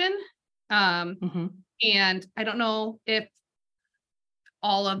stimulation. And I don't know if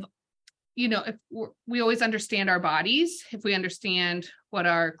if we always understand our bodies, if we understand what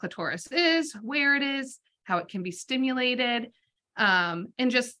our clitoris is, where it is, how it can be stimulated, and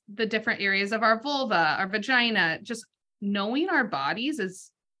just the different areas of our vulva, our vagina, just knowing our bodies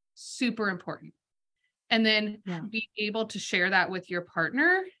is super important. And then being able to share that with your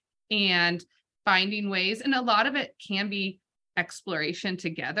partner and finding ways. And a lot of it can be exploration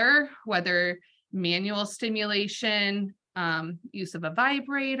together, whether manual stimulation, use of a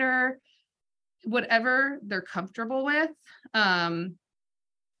vibrator, whatever they're comfortable with.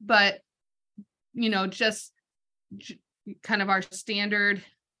 But, just kind of our standard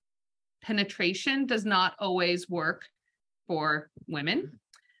penetration does not always work for women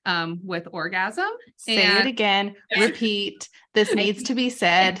with orgasm. Say it again, repeat. This needs to be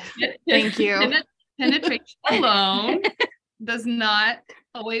said. Thank you. Penetration alone does not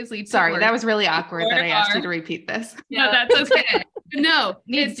always lead to Sorry, that was really awkward that I asked you to repeat this. No, that's okay. No,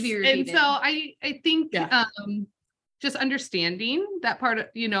 needs to be repeated. And so I think just understanding that part of,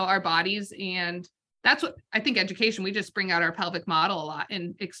 our bodies, and that's what I think education, we just bring out our pelvic model a lot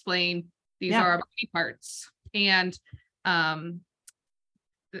and explain these are our body parts. And that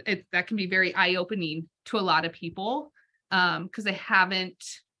can be very eye-opening to a lot of people because they haven't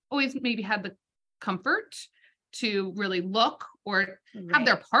always maybe had the comfort to really look or have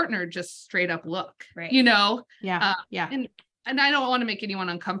their partner just straight up look, And I don't want to make anyone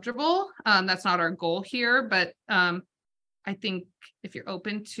uncomfortable. That's not our goal here, but I think if you're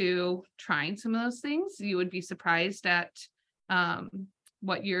open to trying some of those things, you would be surprised at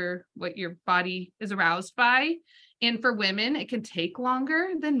what your body is aroused by. And for women, it can take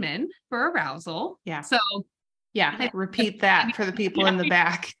longer than men for arousal. Yeah. So repeat that for the people in the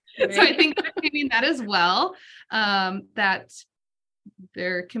back. So I think that as well, that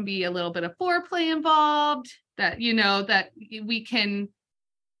there can be a little bit of foreplay involved, that, that we can,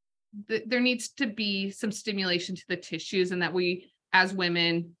 there needs to be some stimulation to the tissues, and that we as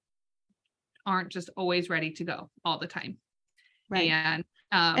women aren't just always ready to go all the time. Right.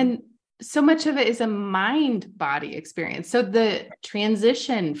 And so much of it is a mind-body experience. So the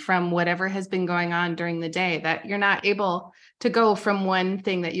transition from whatever has been going on during the day, that you're not able to go from one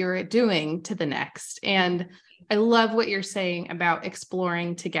thing that you're doing to the next. And I love what you're saying about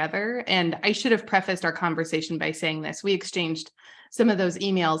exploring together. And I should have prefaced our conversation by saying this. We exchanged some of those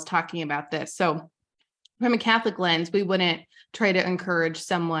emails talking about this. So from a Catholic lens, we wouldn't try to encourage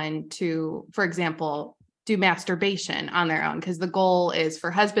someone to, for example, do masturbation on their own, because the goal is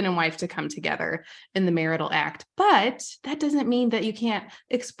for husband and wife to come together in the marital act. But that doesn't mean that you can't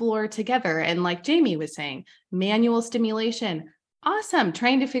explore together. And like Jamie was saying, manual stimulation, awesome.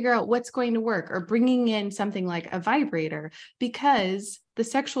 Trying to figure out what's going to work, or bringing in something like a vibrator, because the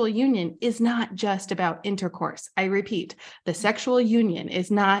sexual union is not just about intercourse. I repeat, the sexual union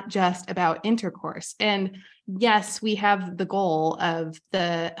is not just about intercourse. And yes, we have the goal of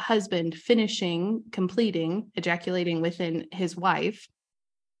the husband completing, ejaculating within his wife.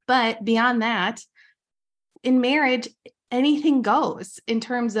 But beyond that, in marriage, anything goes in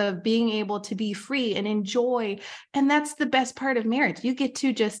terms of being able to be free and enjoy. And that's the best part of marriage. You get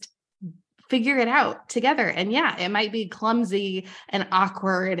to just figure it out together. And yeah, it might be clumsy and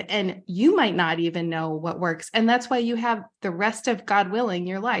awkward, and you might not even know what works. And that's why you have the rest of, God willing,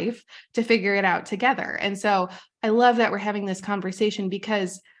 your life to figure it out together. And so I love that we're having this conversation,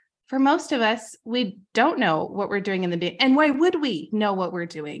 because for most of us, we don't know what we're doing in the beginning. And why would we know what we're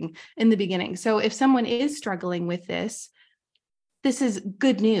doing in the beginning? So if someone is struggling with this is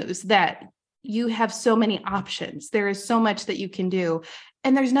good news that you have so many options. There is so much that you can do.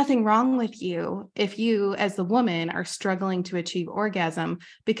 And there's nothing wrong with you if you, as the woman, are struggling to achieve orgasm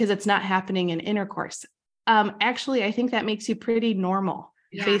because it's not happening in intercourse. Actually, I think that makes you pretty normal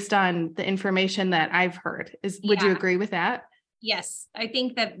based on the information that I've heard. Would you agree with that? Yes, I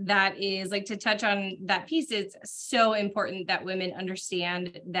think that is, like, to touch on that piece, it's so important that women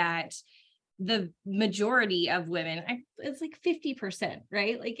understand that the majority of women, it's like 50%,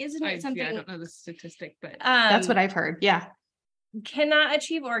 right? Like, isn't it something? I don't know the statistic, but that's what I've heard. Yeah. Cannot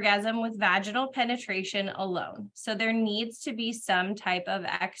achieve orgasm with vaginal penetration alone. So there needs to be some type of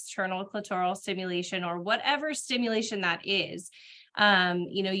external clitoral stimulation, or whatever stimulation that is.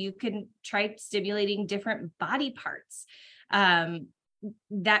 You can try stimulating different body parts.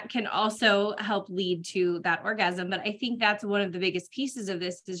 That can also help lead to that orgasm. But I think that's one of the biggest pieces of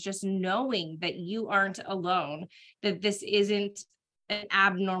this, is just knowing that you aren't alone, that this isn't an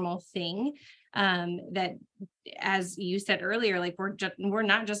abnormal thing. That, as you said earlier, like, we're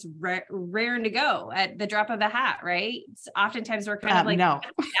not just raring to go at the drop of a hat, right? Oftentimes we're kind of like out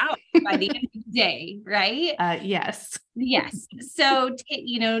by the end of the day, right? Yes. So,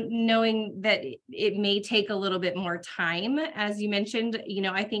 knowing that it may take a little bit more time, as you mentioned,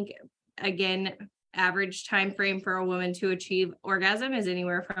 I think, again, average time frame for a woman to achieve orgasm is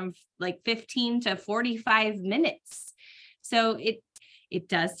anywhere from like 15 to 45 minutes. So it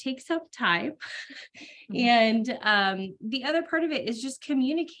does take some time. And the other part of it is just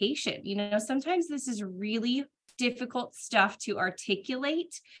communication. Sometimes this is really difficult stuff to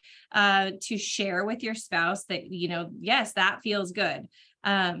articulate, to share with your spouse that, yes, that feels good.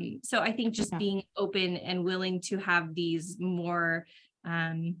 So I think just being open and willing to have these more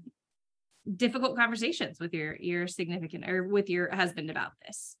difficult conversations with your significant, or with your husband, about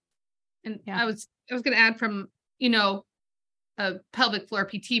this. And I was going to add, from, a pelvic floor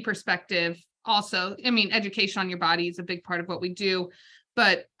PT perspective also, education on your body is a big part of what we do.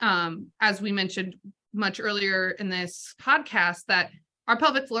 But as we mentioned much earlier in this podcast, that our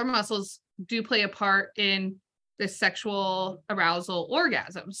pelvic floor muscles do play a part in the sexual arousal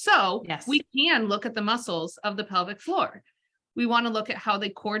orgasm. So we can look at the muscles of the pelvic floor. We want to look at how they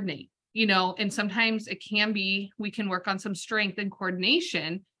coordinate, and sometimes it can be, we can work on some strength and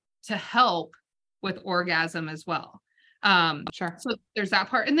coordination to help with orgasm as well. Sure. So there's that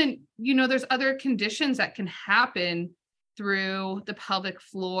part. And then, there's other conditions that can happen through the pelvic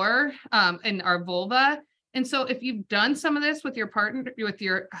floor, and our vulva. And so if you've done some of this with your partner, with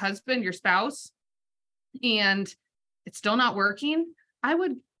your husband, your spouse, and it's still not working, I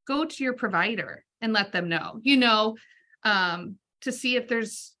would go to your provider and let them know, to see if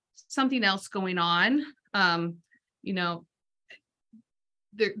there's something else going on.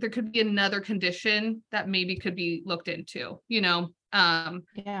 There could be another condition that maybe could be looked into,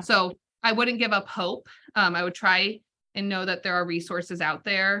 So I wouldn't give up hope. I would try and know that there are resources out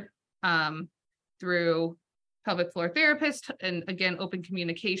there, through pelvic floor therapists, and again, open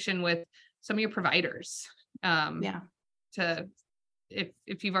communication with some of your providers. To,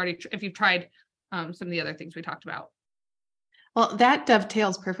 if you've tried, some of the other things we talked about. Well, that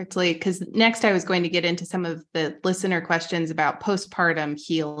dovetails perfectly, because next I was going to get into some of the listener questions about postpartum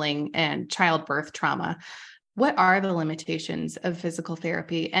healing and childbirth trauma. What are the limitations of physical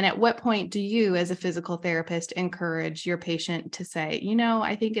therapy? And at what point do you, as a physical therapist, encourage your patient to say,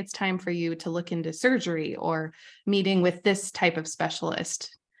 I think it's time for you to look into surgery or meeting with this type of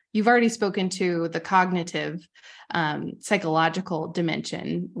specialist? You've already spoken to the cognitive, psychological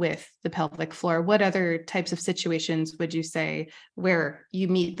dimension with the pelvic floor. What other types of situations would you say where you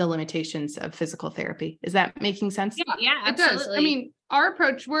meet the limitations of physical therapy? Is that making sense? Yeah, it absolutely. does. Our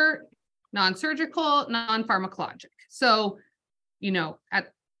approach, we're non-surgical, non-pharmacologic. So,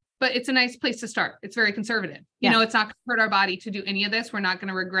 but it's a nice place to start. It's very conservative. It's not going to hurt our body to do any of this. We're not going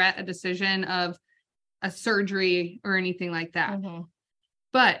to regret a decision of a surgery or anything like that. Mm-hmm.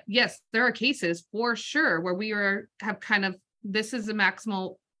 But yes, there are cases for sure where we have kind of, this is a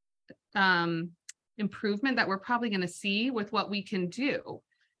maximal improvement that we're probably going to see with what we can do.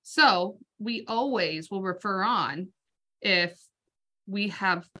 So we always will refer on if we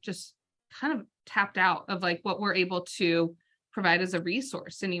have just kind of tapped out of like what we're able to provide as a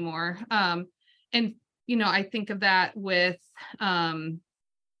resource anymore. And, you know, I think of that with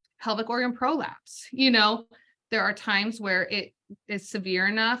pelvic organ prolapse. You know, there are times where it is severe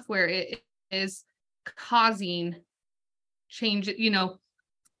enough where it is causing change, you know,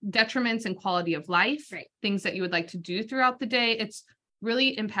 detriments in quality of life, Right. things that you would like to do throughout the day. It's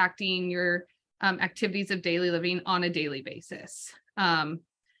really impacting your activities of daily living on a daily basis.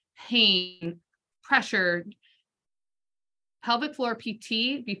 Pain, pressure. Pelvic floor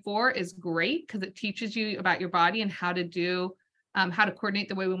PT before is great because it teaches you about your body and how to do, how to coordinate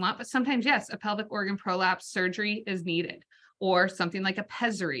the way we want. But sometimes, yes, a pelvic organ prolapse surgery is needed, or something like a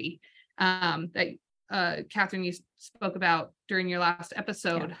pessary that Catherine, you spoke about during your last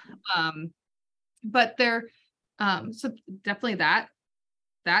episode. Yeah. But there, so definitely that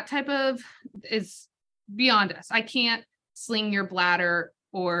type of is beyond us. I can't sling your bladder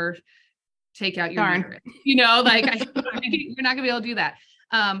or take out your uterus, you know, like you're not gonna be able to do that.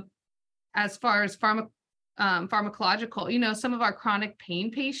 As far as pharmacological, you know, some of our chronic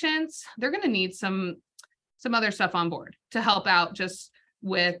pain patients, they're going to need some other stuff on board to help out just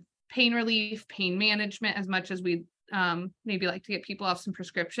with pain relief, pain management. As much as we maybe like to get people off some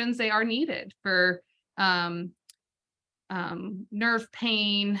prescriptions, they are needed for nerve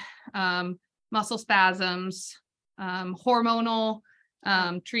pain, muscle spasms, hormonal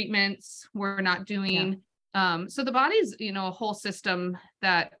treatments we're not doing. Yeah. So the body's, you know, a whole system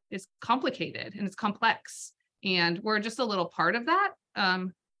that is complicated and it's complex, and we're just a little part of that.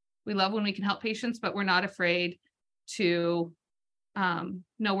 We love when we can help patients, but we're not afraid to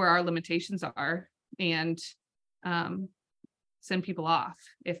know where our limitations are and send people off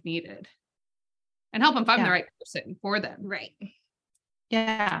if needed and help them find the right person for them. Right.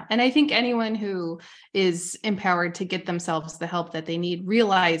 Yeah. And I think anyone who is empowered to get themselves the help that they need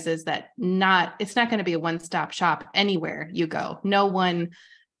realizes that it's not going to be a one-stop shop anywhere you go. No one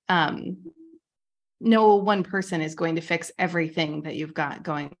person is going to fix everything that you've got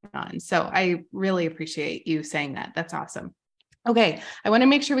going on. So I really appreciate you saying that. That's awesome. Okay. I want to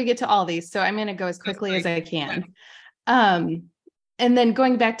make sure we get to all these. So I'm going to go as quickly as I can. And then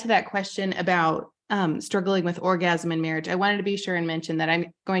going back to that question about struggling with orgasm in marriage, I wanted to be sure and mention that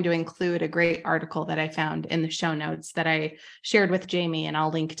I'm going to include a great article that I found in the show notes that I shared with Jamie, and I'll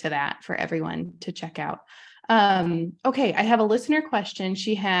link to that for everyone to check out. Okay, I have a listener question.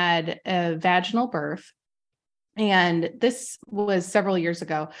 She had a vaginal birth, and this was several years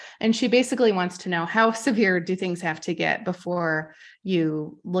ago, and she basically wants to know, how severe do things have to get before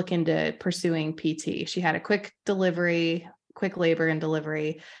you look into pursuing PT? She had a quick labor and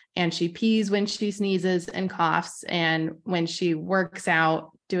delivery, and she pees when she sneezes and coughs, and when she works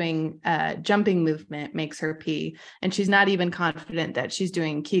out, doing a jumping movement makes her pee, and she's not even confident that she's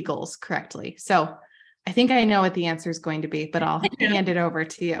doing Kegels correctly. So I think I know what the answer is going to be, but I'll hand it over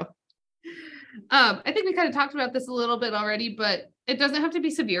to you. I think we kind of talked about this a little bit already, but it doesn't have to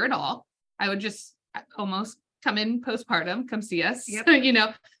be severe at all. I would just almost come in postpartum, come see us, you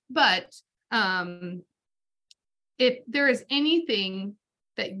know, but if there is anything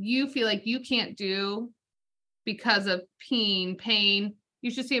that you feel like you can't do because of pain, you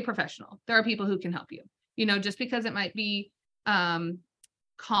should see a professional. There are people who can help you, you know, just because it might be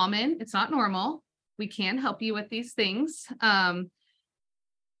common, it's not normal. We can help you with these things.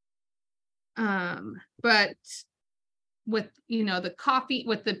 But with, you know, the coffee,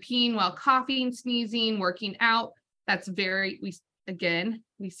 with the peeing while coughing, sneezing, working out, that's we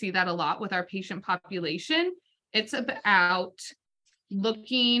see that a lot with our patient population. It's about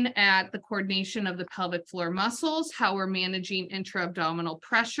looking at the coordination of the pelvic floor muscles, how we're managing intra-abdominal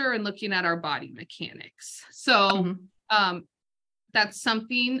pressure, and looking at our body mechanics. So that's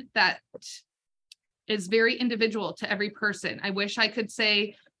something that is very individual to every person. I wish I could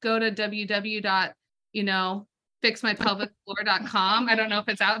say, go to www.fixmypelvicfloor.com. I don't know if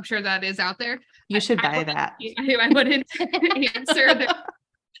it's out. I'm sure that is out there. You should buy that. I wouldn't answer that.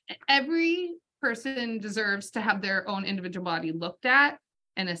 Every person deserves to have their own individual body looked at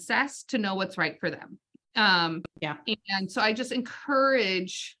and assessed to know what's right for them. And so I just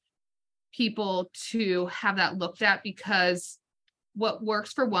encourage people to have that looked at, because what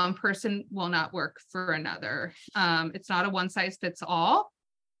works for one person will not work for another. It's not a one size fits all.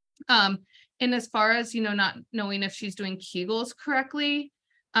 And as far as, you know, not knowing if she's doing Kegels correctly,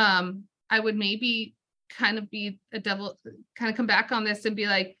 I would maybe kind of be a devil, kind of come back on this and be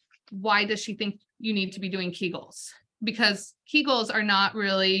like, why does she think you need to be doing Kegels? Because Kegels are not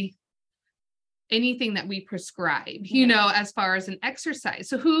really anything that we prescribe, you know, as far as an exercise.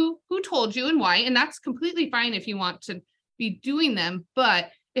 So who told you and why? And that's completely fine if you want to be doing them,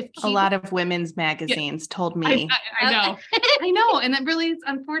 but if A Kegel, lot of women's magazines told me. I know, I know, and that really is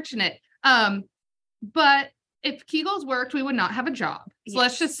unfortunate. But if Kegels worked, we would not have a job. So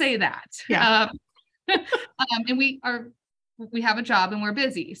let's just say that. Yeah. And we have a job and we're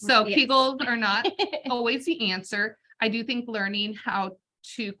busy. So Yes. Kegels are not always the answer. I do think learning how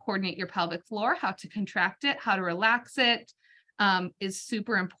to coordinate your pelvic floor, how to contract it, how to relax it, is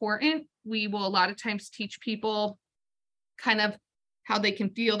super important. We will a lot of times teach people kind of how they can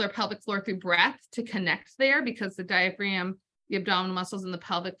feel their pelvic floor through breath to connect there, because the diaphragm, the abdominal muscles, and the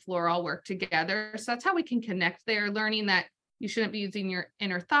pelvic floor all work together. So that's how we can connect there, learning that you shouldn't be using your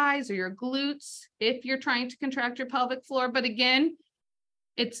inner thighs or your glutes if you're trying to contract your pelvic floor. But again,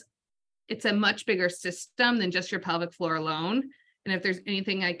 it's a much bigger system than just your pelvic floor alone. And if there's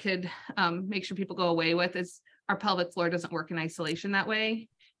anything I could make sure people go away with, is our pelvic floor doesn't work in isolation that way.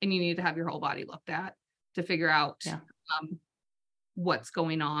 And you need to have your whole body looked at to figure out what's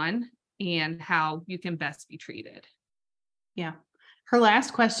going on and how you can best be treated. Yeah. Her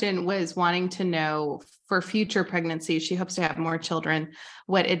last question was wanting to know, for future pregnancies, she hopes to have more children,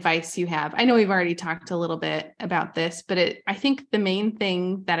 what advice you have. I know we've already talked a little bit about this, but I think the main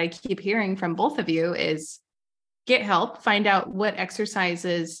thing that I keep hearing from both of you is get help, find out what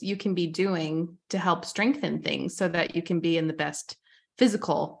exercises you can be doing to help strengthen things so that you can be in the best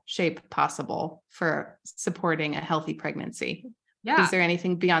physical shape possible for supporting a healthy pregnancy. Yeah. Is there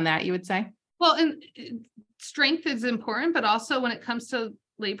anything beyond that you would say? Well, and strength is important, but also when it comes to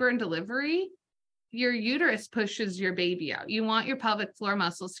labor and delivery, your uterus pushes your baby out. You want your pelvic floor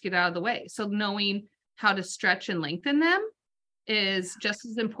muscles to get out of the way. So knowing how to stretch and lengthen them is just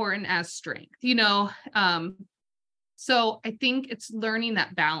as important as strength, so I think it's learning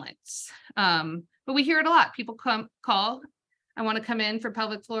that balance. But we hear it a lot. People call, I want to come in for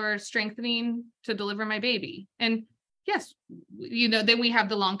pelvic floor strengthening to deliver my baby. And yes, then we have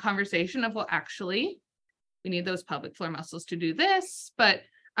the long conversation of, well, actually, we need those pelvic floor muscles to do this. But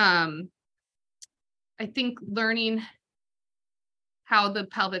I think learning how the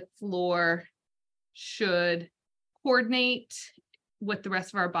pelvic floor should coordinate with the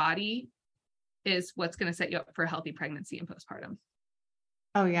rest of our body is what's going to set you up for a healthy pregnancy and postpartum.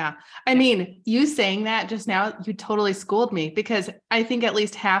 Oh, yeah. I mean, you saying that just now, you totally schooled me, because I think at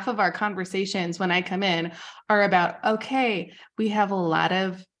least half of our conversations when I come in are about, okay, we have a lot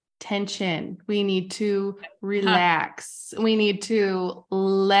of tension. We need to relax. We need to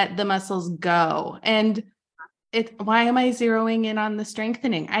let the muscles go. And why am I zeroing in on the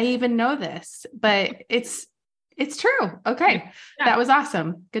strengthening? I even know this, but it's true. Okay. Yeah. That was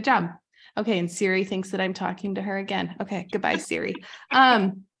awesome. Good job. Okay. And Siri thinks that I'm talking to her again. Okay. Goodbye, Siri.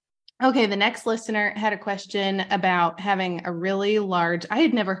 Okay. The next listener had a question about having a really large, I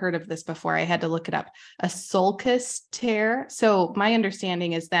had never heard of this before. I had to look it up, a sulcus tear. So my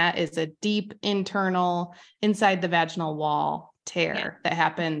understanding is that is a deep internal inside the vaginal wall tear that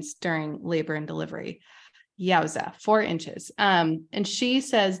happens during labor and delivery. Yowza, 4 inches. And she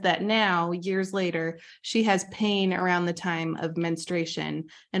says that now, years later, she has pain around the time of menstruation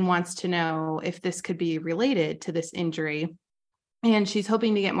and wants to know if this could be related to this injury. And she's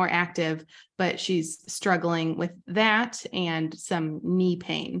hoping to get more active, but she's struggling with that and some knee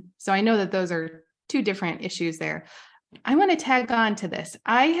pain. So I know that those are 2 different issues there. I want to tag on to this.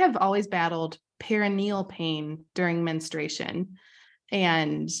 I have always battled perineal pain during menstruation.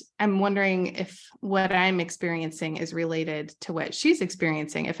 And I'm wondering if what I'm experiencing is related to what she's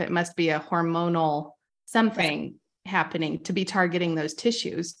experiencing, if it must be a hormonal something happening to be targeting those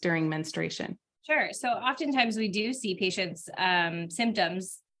tissues during menstruation. Sure. So oftentimes we do see patients'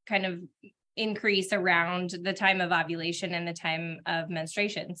 symptoms kind of increase around the time of ovulation and the time of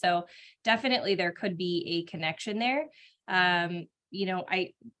menstruation. So definitely there could be a connection there.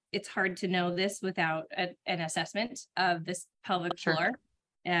 It's hard to know this without an assessment of this pelvic floor.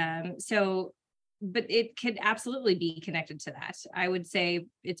 But it could absolutely be connected to that. I would say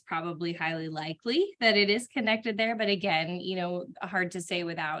it's probably highly likely that it is connected there. But again, hard to say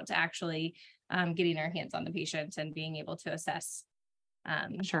without actually getting our hands on the patient and being able to assess.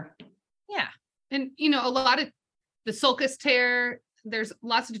 Sure. Yeah. And, a lot of the sulcus tear, there's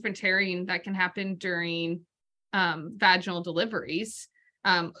lots of different tearing that can happen during vaginal deliveries.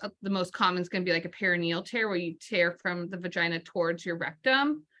 The most common is going to be like a perineal tear, where you tear from the vagina towards your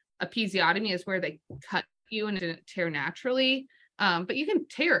rectum. Episiotomy is where they cut you and it didn't tear naturally. But you can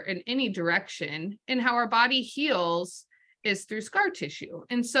tear in any direction, and how our body heals is through scar tissue.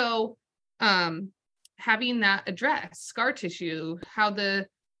 And so having that addressed, scar tissue, how the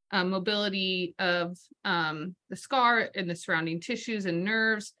mobility of the scar and the surrounding tissues and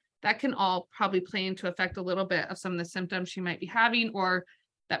nerves, that can all probably play into effect a little bit of some of the symptoms she might be having, or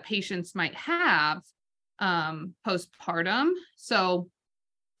that patients might have postpartum. So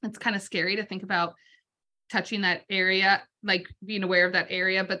it's kind of scary to think about touching that area, like being aware of that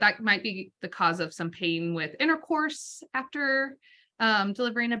area, but that might be the cause of some pain with intercourse after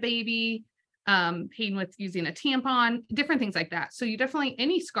delivering a baby, pain with using a tampon, different things like that. So you definitely,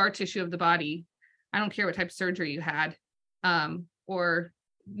 any scar tissue of the body, I don't care what type of surgery you had, or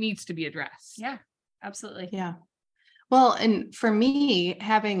needs to be addressed. Yeah, absolutely. Yeah. Well, and for me,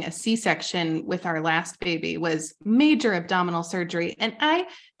 having a C-section with our last baby was major abdominal surgery. And I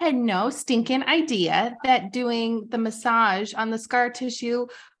had no stinking idea that doing the massage on the scar tissue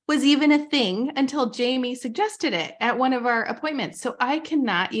was even a thing until Jamie suggested it at one of our appointments. So I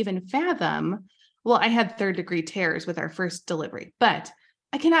cannot even fathom, well, I had 3rd-degree tears with our first delivery, but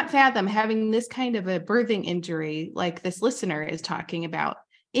I cannot fathom having this kind of a birthing injury like this listener is talking about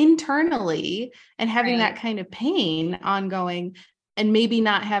internally and having that kind of pain ongoing, and maybe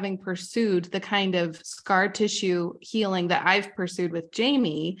not having pursued the kind of scar tissue healing that I've pursued with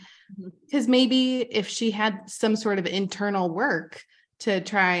Jamie. Because maybe if she had some sort of internal work to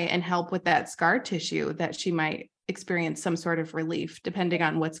try and help with that scar tissue, that she might experience some sort of relief depending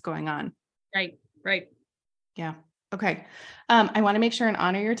on what's going on. Right. Yeah. Okay. I want to make sure and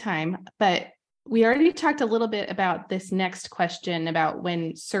honor your time, but we already talked a little bit about this next question about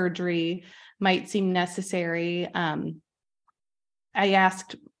when surgery might seem necessary. I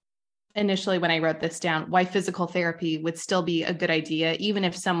asked initially when I wrote this down, why physical therapy would still be a good idea, even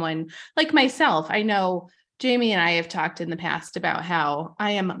if someone like myself, I know Jamie and I have talked in the past about how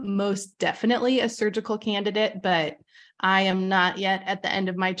I am most definitely a surgical candidate, but I am not yet at the end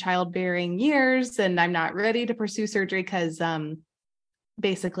of my childbearing years, and I'm not ready to pursue surgery because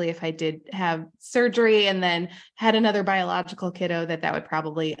basically if I did have surgery and then had another biological kiddo, that would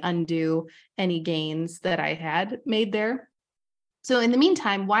probably undo any gains that I had made there. So in the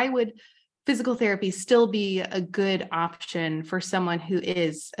meantime, why would physical therapy still be a good option for someone who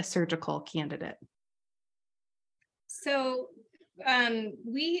is a surgical candidate? So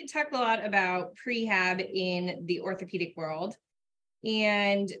we talk a lot about prehab in the orthopedic world.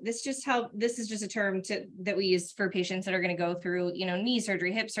 And this is just a term that we use for patients that are going to go through, knee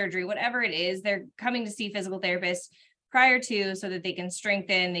surgery, hip surgery, whatever it is. They're coming to see physical therapists prior to, so that they can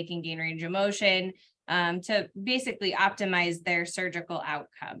strengthen, they can gain range of motion, to basically optimize their surgical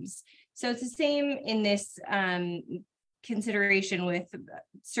outcomes. So it's the same in this consideration with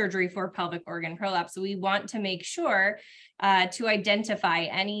surgery for pelvic organ prolapse. So we want to make sure to identify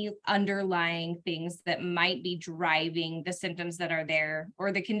any underlying things that might be driving the symptoms that are there,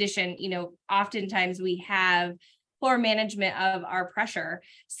 or the condition. Oftentimes we have poor management of our pressure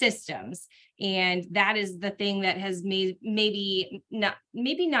systems, and that is the thing that has maybe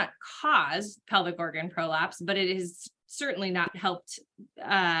not caused pelvic organ prolapse, but it has certainly not helped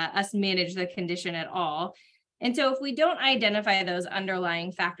us manage the condition at all. And so if we don't identify those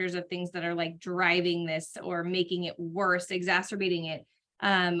underlying factors of things that are like driving this or making it worse, exacerbating it,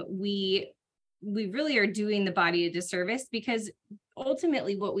 we really are doing the body a disservice, because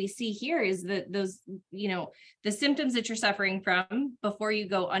ultimately what we see here is that those, the symptoms that you're suffering from before you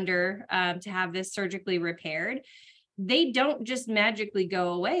go under to have this surgically repaired, they don't just magically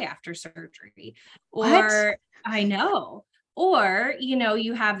go away after surgery. Or I know. Or,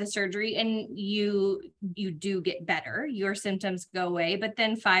 you have the surgery and you do get better, your symptoms go away, but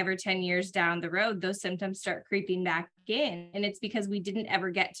then 5 or 10 years down the road, those symptoms start creeping back in. And it's because we didn't ever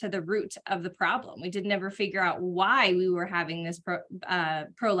get to the root of the problem. We didn't ever figure out why we were having this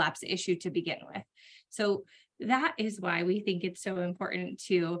prolapse issue to begin with. So that is why we think it's so important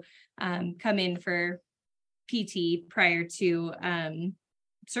to come in for PT prior to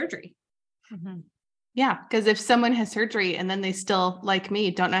surgery. Mm-hmm. Yeah, because if someone has surgery and then they still, like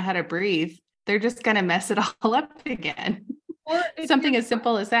me, don't know how to breathe, they're just going to mess it all up again. Or something as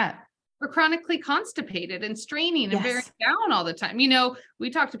simple as that. Or chronically constipated and straining and bearing down all the time. We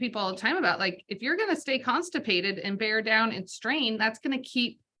talk to people all the time about, like, if you're going to stay constipated and bear down and strain, that's going to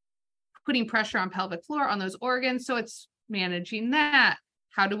keep putting pressure on pelvic floor, on those organs. So it's managing that.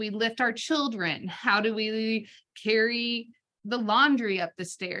 How do we lift our children? How do we carry the laundry up the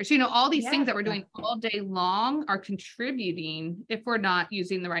stairs? All these things that we're doing all day long are contributing if we're not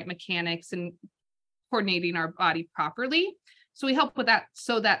using the right mechanics and coordinating our body properly. So we help with that,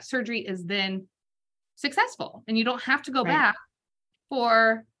 so that surgery is then successful and you don't have to go back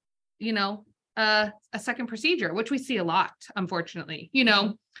for, a second procedure, which we see a lot, unfortunately,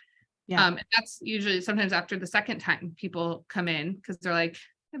 and that's usually sometimes after the second time people come in, because they're like,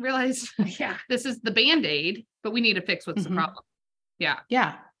 I realized, this is the Band-Aid, but we need to fix what's the problem.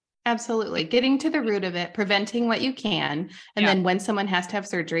 Yeah. Absolutely. Getting to the root of it, preventing what you can. And then when someone has to have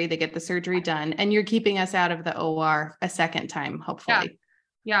surgery, they get the surgery done, and you're keeping us out of the OR a second time, hopefully.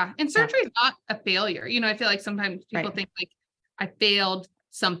 Yeah. And surgery is not a failure. I feel like sometimes people think like I failed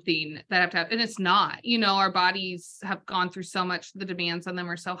something that I have to have, and it's not. Our bodies have gone through so much, the demands on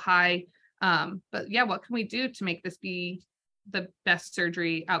them are so high. But yeah, what can we do to make this be the best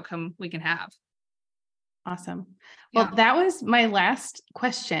surgery outcome we can have? Awesome. Well, that was my last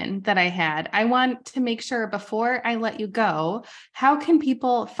question that I had. I want to make sure before I let you go, how can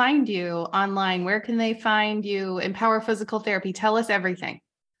people find you online? Where can they find you? Empower Physical Therapy. Tell us everything.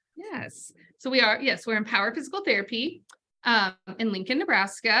 Yes. So we're Empower Physical Therapy in Lincoln,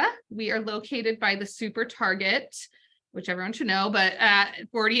 Nebraska. We are located by the Super Target, which everyone should know, but at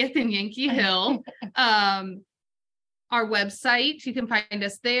 40th and Yankee Hill. Our website, you can find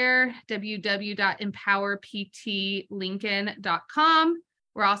us there, www.empowerptlincoln.com.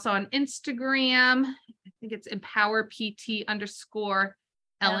 We're also on Instagram. I think it's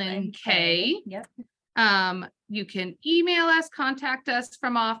empowerpt_LNK. Yep. You can email us, contact us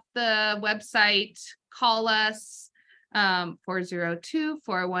from off the website, call us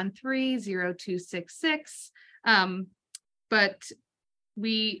 402-413-0266. But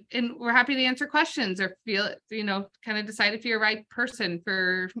we're happy to answer questions or feel, kind of decide if you're a right person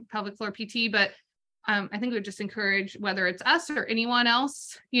for pelvic floor PT. But I think we would just encourage, whether it's us or anyone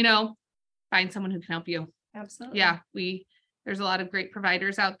else, find someone who can help you. Absolutely. Yeah. There's a lot of great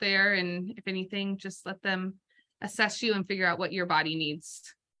providers out there. And if anything, just let them assess you and figure out what your body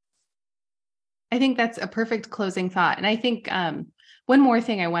needs. I think that's a perfect closing thought. And I think one more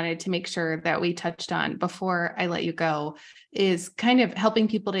thing I wanted to make sure that we touched on before I let you go is kind of helping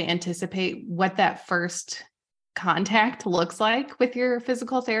people to anticipate what that first contact looks like with your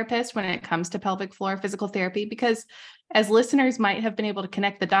physical therapist when it comes to pelvic floor physical therapy, because as listeners might have been able to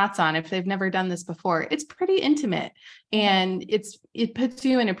connect the dots on, if they've never done this before, it's pretty intimate and it puts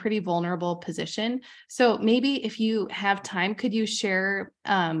you in a pretty vulnerable position. So maybe if you have time, could you share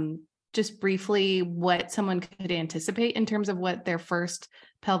just briefly what someone could anticipate in terms of what their first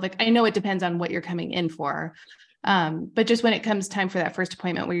pelvic, I know it depends on what you're coming in for, but just when it comes time for that first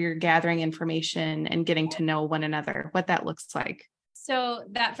appointment where you're gathering information and getting to know one another, what that looks like. So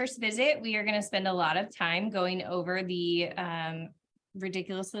that first visit, we are going to spend a lot of time going over the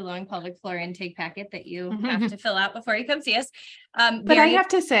ridiculously long pelvic floor intake packet that you have to fill out before you come see us. But I have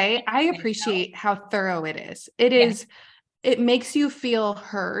to say, I appreciate how thorough it is. It makes you feel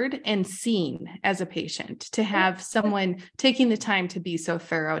heard and seen as a patient to have someone taking the time to be so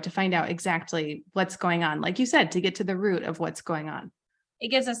thorough, to find out exactly what's going on. Like you said, to get to the root of what's going on. It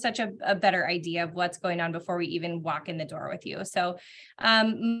gives us such a better idea of what's going on before we even walk in the door with you. So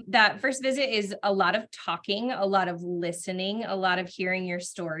that first visit is a lot of talking, a lot of listening, a lot of hearing your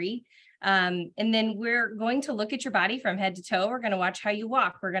story. And then we're going to look at your body from head to toe. We're going to watch how you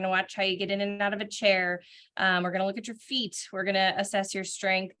walk. We're going to watch how you get in and out of a chair. We're going to look at your feet. We're going to assess your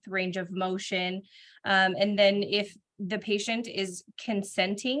strength, range of motion. And then if the patient is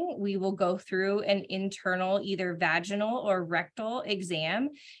consenting, we will go through an internal, either vaginal or rectal exam.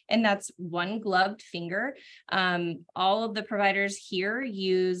 And that's one gloved finger. All of the providers here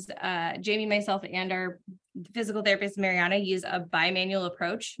use, Jamie, myself, and our physical therapist, Mariana, use a bimanual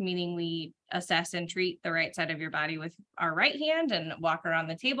approach, meaning we assess and treat the right side of your body with our right hand and walk around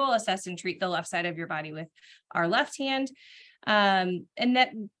the table, assess and treat the left side of your body with our left hand. And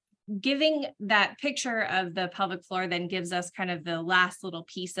that giving that picture of the pelvic floor then gives us kind of the last little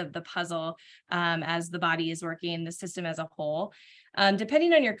piece of the puzzle as the body is working, the system as a whole.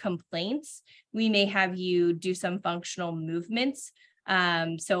 Depending on your complaints, we may have you do some functional movements.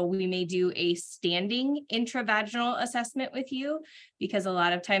 So we may do a standing intravaginal assessment with you, because a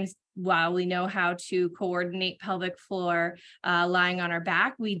lot of times, while we know how to coordinate pelvic floor lying on our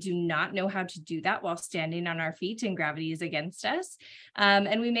back, we do not know how to do that while standing on our feet and gravity is against us.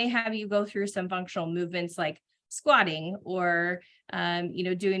 And we may have you go through some functional movements like squatting or,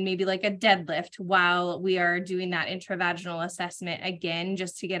 doing maybe like a deadlift while we are doing that intravaginal assessment, again,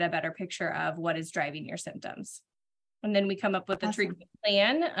 just to get a better picture of what is driving your symptoms. And then we come up with a treatment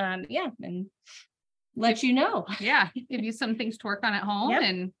plan. And let you know. Yeah. Give you some things to work on at home. Yep.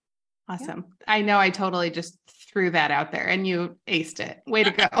 And awesome. Yeah. I know I totally just threw that out there and you aced it. Way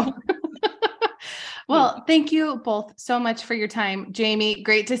to go. Well, thank you both so much for your time. Jamie,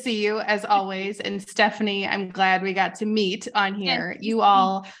 great to see you as always. And Stephanie, I'm glad we got to meet on here. You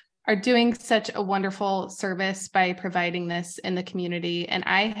all are doing such a wonderful service by providing this in the community. And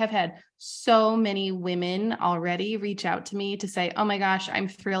I have had so many women already reach out to me to say, oh my gosh, I'm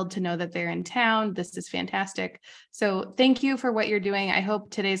thrilled to know that they're in town. This is fantastic. So thank you for what you're doing. I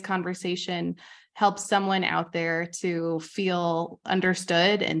hope today's conversation helps someone out there to feel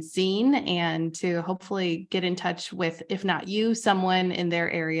understood and seen, and to hopefully get in touch with, if not you, someone in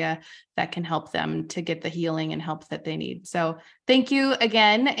their area that can help them to get the healing and help that they need. So thank you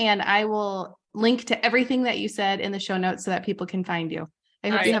again. And I will link to everything that you said in the show notes so that people can find you. I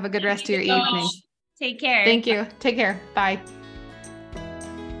hope you have a good rest of your evening. Take care. Thank you. Take care. Bye.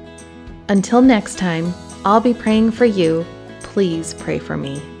 Until next time, I'll be praying for you. Please pray for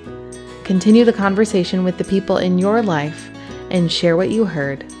me. Continue the conversation with the people in your life and share what you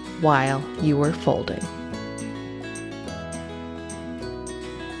heard while you were folding.